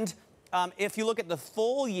 and if you look at the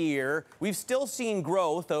full year, we've still seen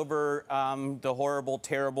growth over the horrible,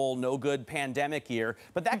 terrible, no good pandemic year,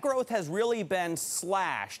 but that growth has really been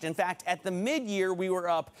slashed. In fact, at the mid-year, we were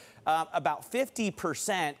up about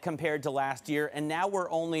 50% compared to last year, and now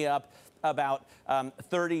we're only up about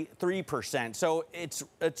 33%. So it's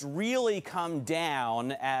really come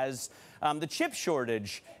down as the chip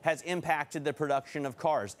shortage has impacted the production of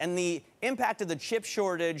cars. And the impact of the chip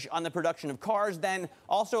shortage on the production of cars then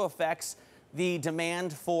also affects the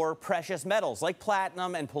demand for precious metals like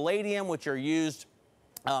platinum and palladium, which are used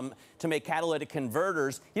to make catalytic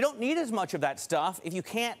converters. You don't need as much of that stuff if you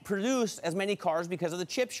can't produce as many cars because of the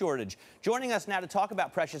chip shortage. Joining us now to talk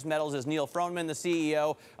about precious metals is Neal Froneman, the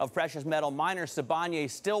CEO of precious metal miner Sibanye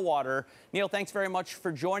Stillwater. Neal, thanks very much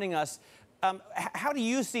for joining us. How do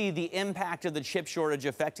you see the impact of the chip shortage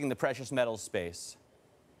affecting the precious metals space?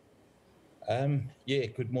 Yeah,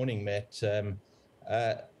 good morning, Matt.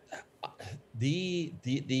 The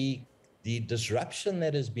disruption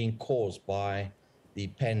that has been caused by the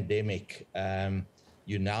pandemic,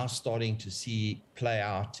 you're now starting to see play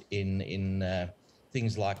out in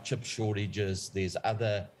things like chip shortages. There's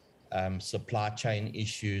other supply chain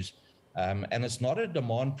issues, and it's not a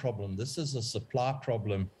demand problem. This is a supply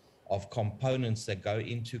problem of components that go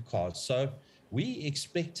into cars. So we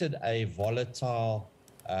expected a volatile,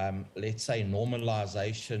 let's say,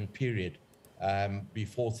 normalization period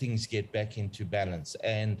before things get back into balance.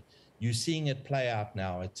 And you're seeing it play out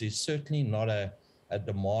now. It is certainly not a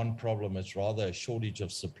demand problem. It's rather a shortage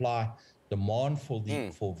of supply. Demand for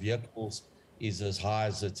vehicles is as high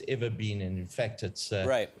as it's ever been. And in fact, it's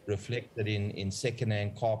reflected in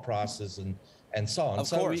secondhand car prices and so on. Of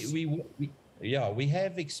course. We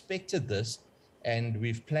have expected this and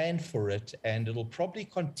we've planned for it, and it'll probably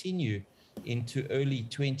continue into early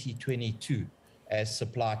 2022 as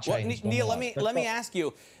supply chains. Well, Neal, let me ask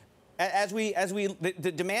you,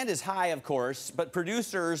 the demand is high, of course, but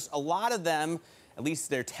producers, a lot of them, at least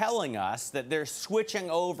they're telling us that they're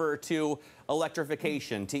switching over to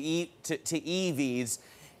electrification, to EVs.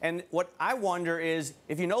 And what I wonder is,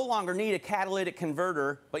 if you no longer need a catalytic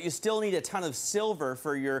converter, but you still need a ton of silver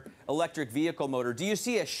for your electric vehicle motor, do you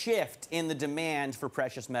see a shift in the demand for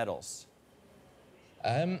precious metals?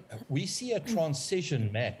 We see a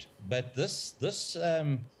transition, Matt, but this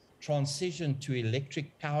transition to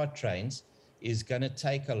electric powertrains is going to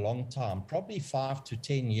take a long time, probably 5 to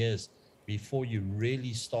 10 years before you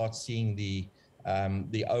really start seeing the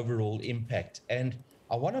overall impact. And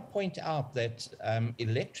I want to point out that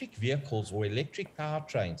electric vehicles or electric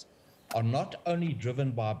powertrains are not only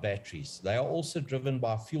driven by batteries, they are also driven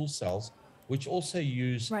by fuel cells, which also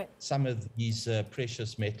use some of these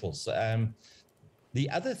precious metals. The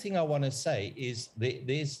other thing I want to say is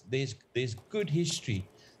there's good history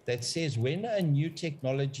that says when a new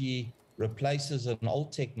technology replaces an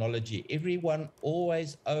old technology, everyone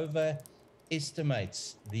always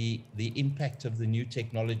overestimates the impact of the new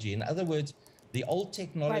technology. In other words, the old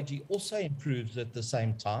technology also improves at the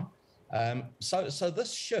same time. So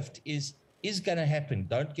this shift is going to happen.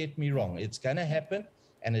 Don't get me wrong. It's going to happen,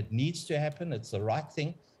 and it needs to happen. It's the right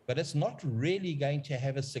thing, but it's not really going to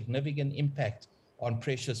have a significant impact on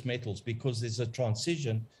precious metals because there's a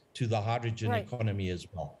transition to the hydrogen economy as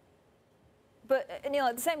well. But Neal,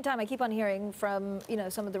 at the same time, I keep on hearing from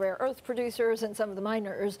some of the rare earth producers and some of the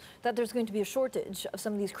miners that there's going to be a shortage of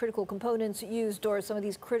some of these critical components used, or some of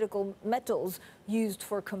these critical metals used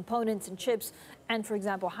for components and chips, and for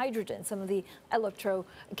example, hydrogen, some of the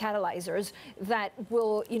electrocatalyzers that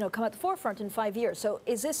will come at the forefront in 5 years. So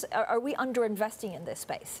are we underinvesting in this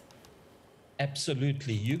space?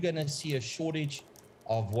 Absolutely. You're going to see a shortage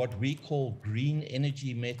of what we call green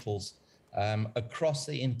energy metals across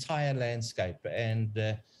the entire landscape. And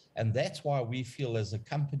that's why we feel as a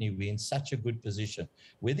company, we're in such a good position.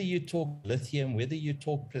 Whether you talk lithium, whether you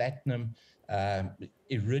talk platinum,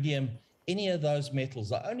 iridium, any of those metals,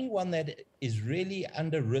 the only one that is really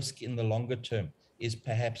under risk in the longer term is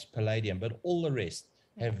perhaps palladium, but all the rest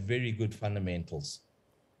have very good fundamentals.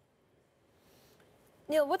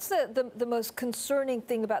 Neal, what's the most concerning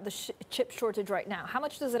thing about the chip shortage right now? How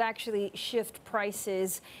much does it actually shift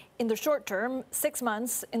prices in the short term, 6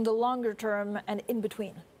 months, in the longer term, and in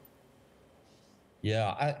between?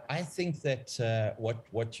 Yeah, I think that what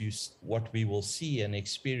we will see and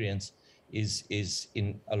experience is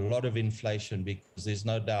in a lot of inflation, because there's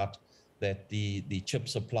no doubt that the chip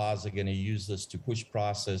suppliers are going to use this to push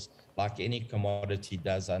prices like any commodity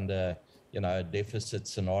does under a deficit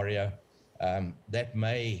scenario. That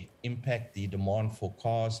may impact the demand for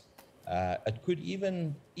cars. It could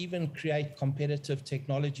even create competitive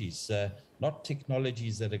technologies, not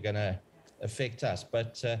technologies that are going to affect us.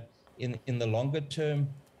 But in the longer term,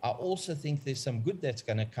 I also think there's some good that's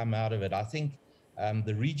going to come out of it. I think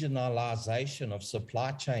the regionalization of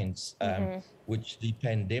supply chains, which the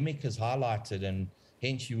pandemic has highlighted, and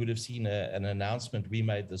hence you would have seen an announcement we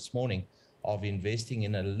made this morning of investing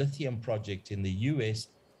in a lithium project in the US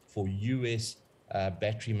for US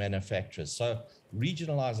battery manufacturers. So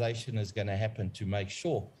regionalization is going to happen to make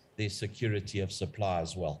sure there's security of supply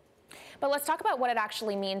as well. But let's talk about what it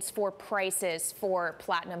actually means for prices for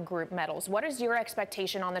platinum group metals. What is your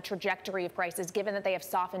expectation on the trajectory of prices, given that they have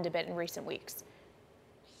softened a bit in recent weeks?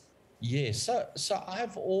 Yeah, so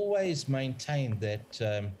I've always maintained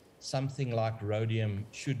that something like rhodium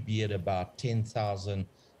should be at about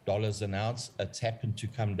 $10,000 an ounce. It's happened to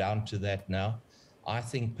come down to that now. I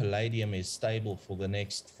think palladium is stable for the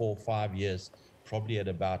next 4 or 5 years, probably at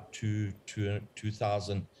about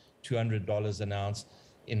 $2,200 an ounce.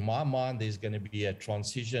 In my mind, there's going to be a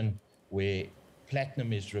transition where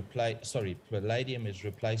palladium is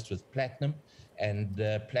replaced with platinum, and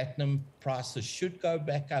platinum prices should go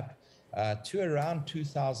back up to around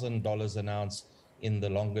 $2,000 an ounce in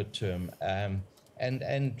the longer term. And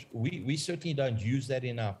we certainly don't use that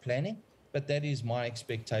in our planning, but that is my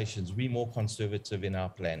expectations. We're more conservative in our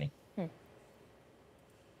planning.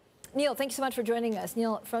 Neal, thank you so much for joining us.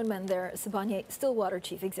 Neal Froneman, their Sibanye Stillwater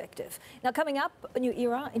Chief Executive. Now coming up, a new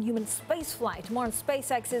era in human spaceflight. More on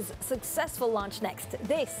SpaceX's successful launch next.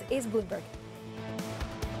 This is Bloomberg.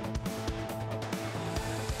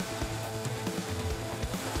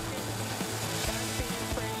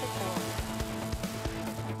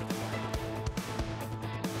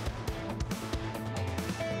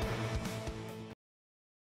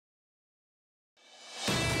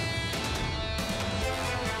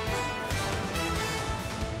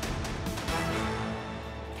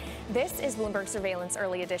 This is Bloomberg Surveillance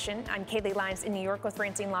Early Edition. I'm Kailey Leinz in New York with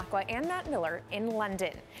Francine Lacqua and Matt Miller in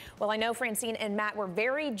London. Well, I know Francine and Matt were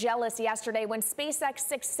very jealous yesterday when SpaceX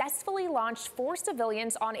successfully launched 4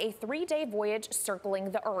 civilians on a 3-day voyage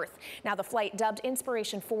circling the Earth. Now, the flight, dubbed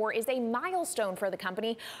Inspiration 4, is a milestone for the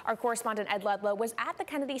company. Our correspondent Ed Ludlow was at the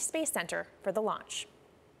Kennedy Space Center for the launch.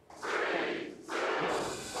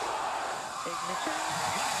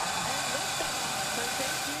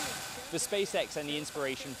 For SpaceX and the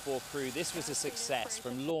Inspiration 4 crew, this was a success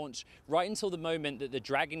from launch right until the moment that the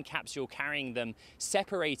Dragon capsule carrying them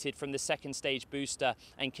separated from the second stage booster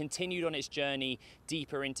and continued on its journey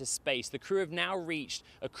deeper into space. The crew have now reached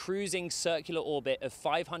a cruising circular orbit of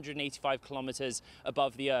 585 kilometers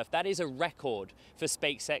above the Earth. That is a record for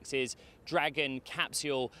SpaceX's Dragon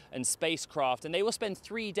capsule and spacecraft, and they will spend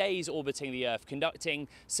 3 days orbiting the Earth, conducting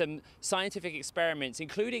some scientific experiments,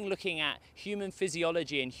 including looking at human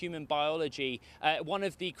physiology and human biology. One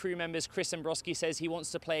of the crew members, Chris Ambrosky, says he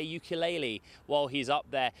wants to play a ukulele while he's up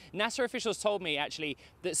there. NASA officials told me, actually,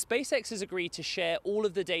 that SpaceX has agreed to share all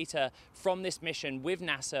of the data from this mission with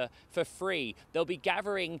NASA for free. They'll be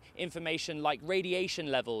gathering information like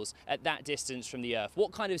radiation levels at that distance from the Earth,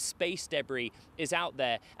 what kind of space debris is out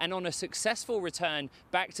there, and on a successful return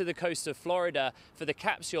back to the coast of Florida for the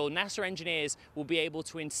capsule, NASA engineers will be able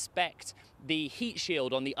to inspect the heat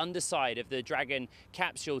shield on the underside of the Dragon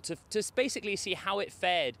capsule to basically see how it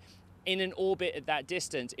fared in an orbit at that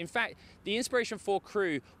distance. In fact, the Inspiration 4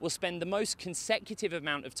 crew will spend the most consecutive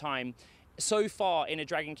amount of time so far in a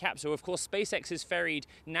Dragon capsule. Of course, SpaceX has ferried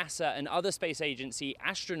NASA and other space agency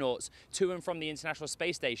astronauts to and from the International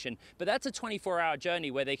Space Station, but that's a 24-hour journey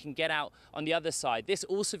where they can get out on the other side. This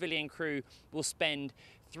all-civilian crew will spend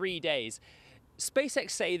 3 days.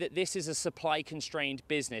 SpaceX say that this is a supply-constrained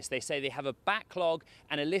business. They say they have a backlog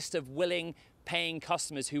and a list of willing, paying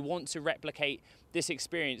customers who want to replicate this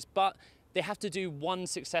experience, but they have to do one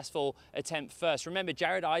successful attempt first. Remember,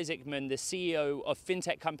 Jared Isaacman, the CEO of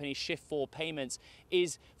fintech company Shift4 Payments,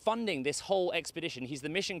 is funding this whole expedition. He's the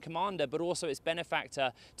mission commander, but also its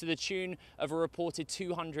benefactor, to the tune of a reported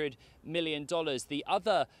 $200 million. The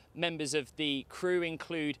other members of the crew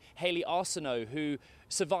include Haley Arsenault, who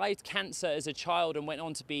survived cancer as a child and went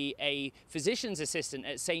on to be a physician's assistant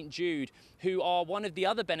at St. Jude, who are one of the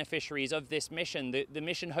other beneficiaries of this mission. The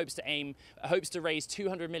mission hopes to raise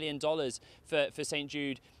 $200 million for St.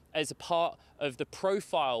 Jude as a part of the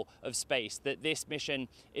profile of space that this mission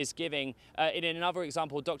is giving. In another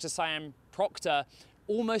example, Dr. Siam Proctor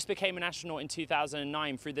almost became an astronaut in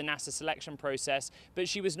 2009 through the NASA selection process, but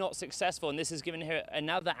she was not successful, and this has given her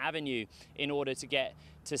another avenue in order to get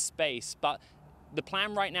to space. But the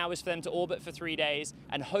plan right now is for them to orbit for 3 days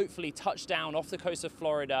and hopefully touch down off the coast of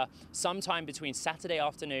Florida sometime between Saturday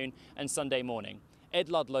afternoon and Sunday morning. Ed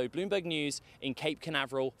Ludlow, Bloomberg News in Cape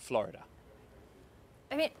Canaveral, Florida.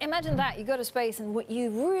 I mean, imagine that. You go to space, and what you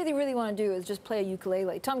really, really want to do is just play a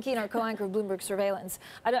ukulele. Tom Keene, our co-anchor of Bloomberg Surveillance.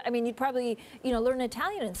 I mean, you'd probably, learn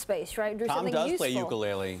Italian in space, right? Do Tom something does useful. play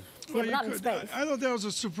ukulele. Yeah, but not in space. I thought that was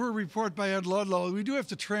a superb report by Ed Ludlow. We do have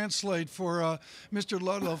to translate for Mr.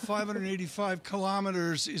 Ludlow. 585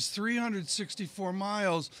 kilometers is 364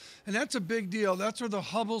 miles, and that's a big deal. That's where the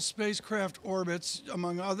Hubble spacecraft orbits,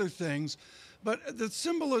 among other things. But the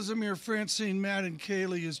symbolism here, Francine, Matt, and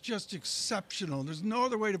Kailey, is just exceptional. There's no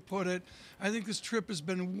other way to put it. I think this trip has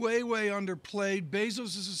been way, way underplayed.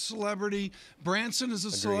 Bezos is a celebrity. Branson is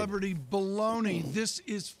a celebrity. Baloney. This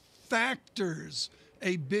is factors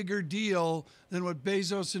a bigger deal than what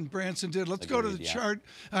Bezos and Branson did. Let's go to the chart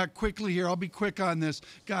quickly here. I'll be quick on this.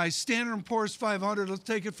 Guys, Standard & Poor's 500. Let's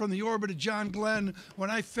take it from the orbit of John Glenn. When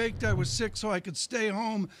I faked I was sick so I could stay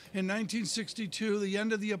home in 1962, the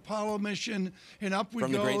end of the Apollo mission, and up we go.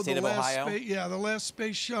 From the great state of Ohio? The last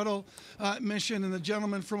space shuttle mission, and the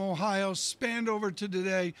gentleman from Ohio spanned over to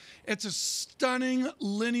today. It's a stunning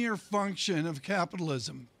linear function of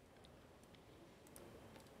capitalism.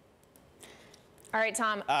 All right,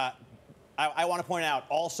 Tom. I want to point out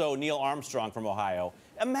also Neil Armstrong from Ohio.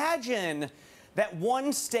 Imagine that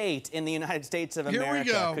one state in the United States of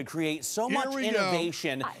America could create so much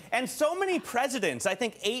innovation and so many presidents. I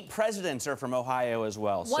think 8 presidents are from Ohio as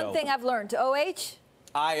well. One thing I've learned, OH?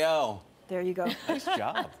 I-O. There you go. Nice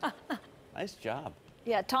job. Nice job.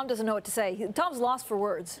 Yeah, Tom doesn't know what to say. Tom's lost for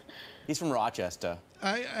words. He's from Rochester.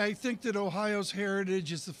 I think that Ohio's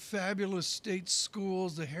heritage is the fabulous state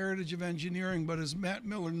schools, the heritage of engineering, but as Matt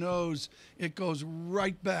Miller knows, it goes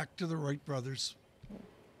right back to the Wright brothers.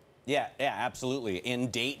 Yeah, absolutely. In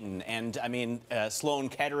Dayton, and I mean, Sloan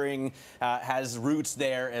Kettering has roots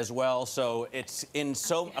there as well. So it's in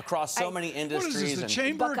across so many industries. What is this, the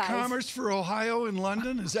Chamber of Commerce for Ohio in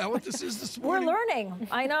London? Is that what this is this morning? We're learning.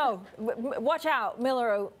 I know. Watch out,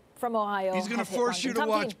 Miller from Ohio. He's going to force you to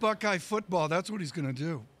watch Buckeye football. That's what he's going to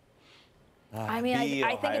do. I mean,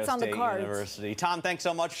 I think it's on the cards. University. Tom, thanks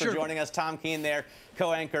so much for joining us. Tom Keene there,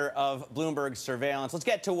 co-anchor of Bloomberg Surveillance. Let's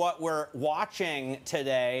get to what we're watching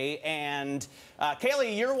today. And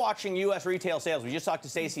Kailey, you're watching U.S. retail sales. We just talked to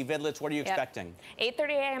Stacey Vidlitz. What are you expecting? 8:30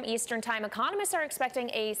 a.m. Eastern time. Economists are expecting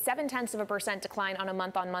a 0.7% decline on a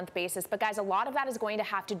month-on-month basis. But, guys, a lot of that is going to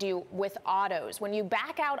have to do with autos. When you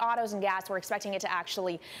back out autos and gas, we're expecting it to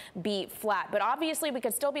actually be flat. But, obviously, we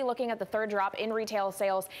could still be looking at the third drop in retail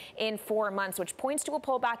sales in 4 months, which points to a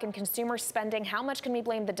pullback in consumer spending. How much can we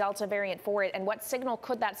blame the Delta variant for it? And what signal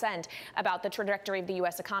could that send about the trajectory of the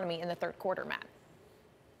U.S. economy in the third quarter, Matt?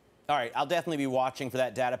 All right, I'll definitely be watching for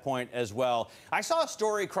that data point as well. I saw a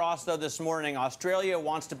story cross, though, this morning. Australia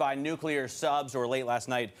wants to buy nuclear subs, or late last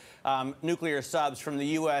night, nuclear subs from the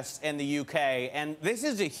U.S. and the U.K. And this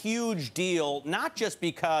is a huge deal, not just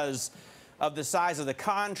because of the size of the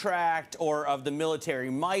contract or of the military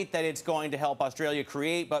might that it's going to help Australia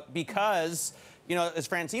create, but because, you know, as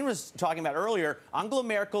Francine was talking about earlier, Angela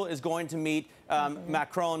Merkel is going to meet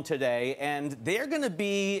Macron today, and they're going to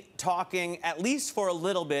be talking, at least for a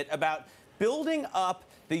little bit, about building up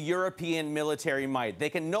the European military might. They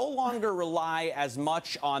can no longer rely as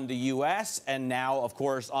much on the U.S. and now, of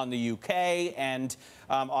course, on the U.K. and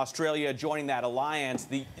Australia joining that alliance.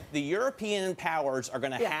 The European powers are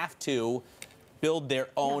going to have to build their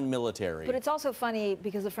own military. But it's also funny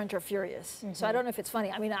because the French are furious. So I don't know if it's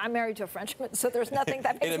funny. I mean, I'm married to a Frenchman, so there's nothing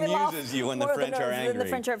that makes me laugh. It amuses you when the French are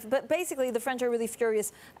angry. But basically, the French are really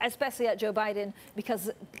furious, especially at Joe Biden, because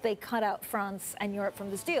they cut out France and Europe from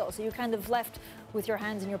this deal. So you're kind of left with your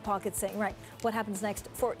hands in your pockets saying, right, what happens next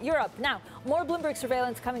for Europe? Now, more Bloomberg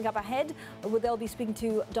Surveillance coming up ahead. They'll be speaking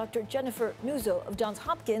to Dr. Jennifer Nuzzo of Johns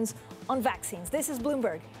Hopkins on vaccines. This is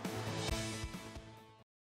Bloomberg.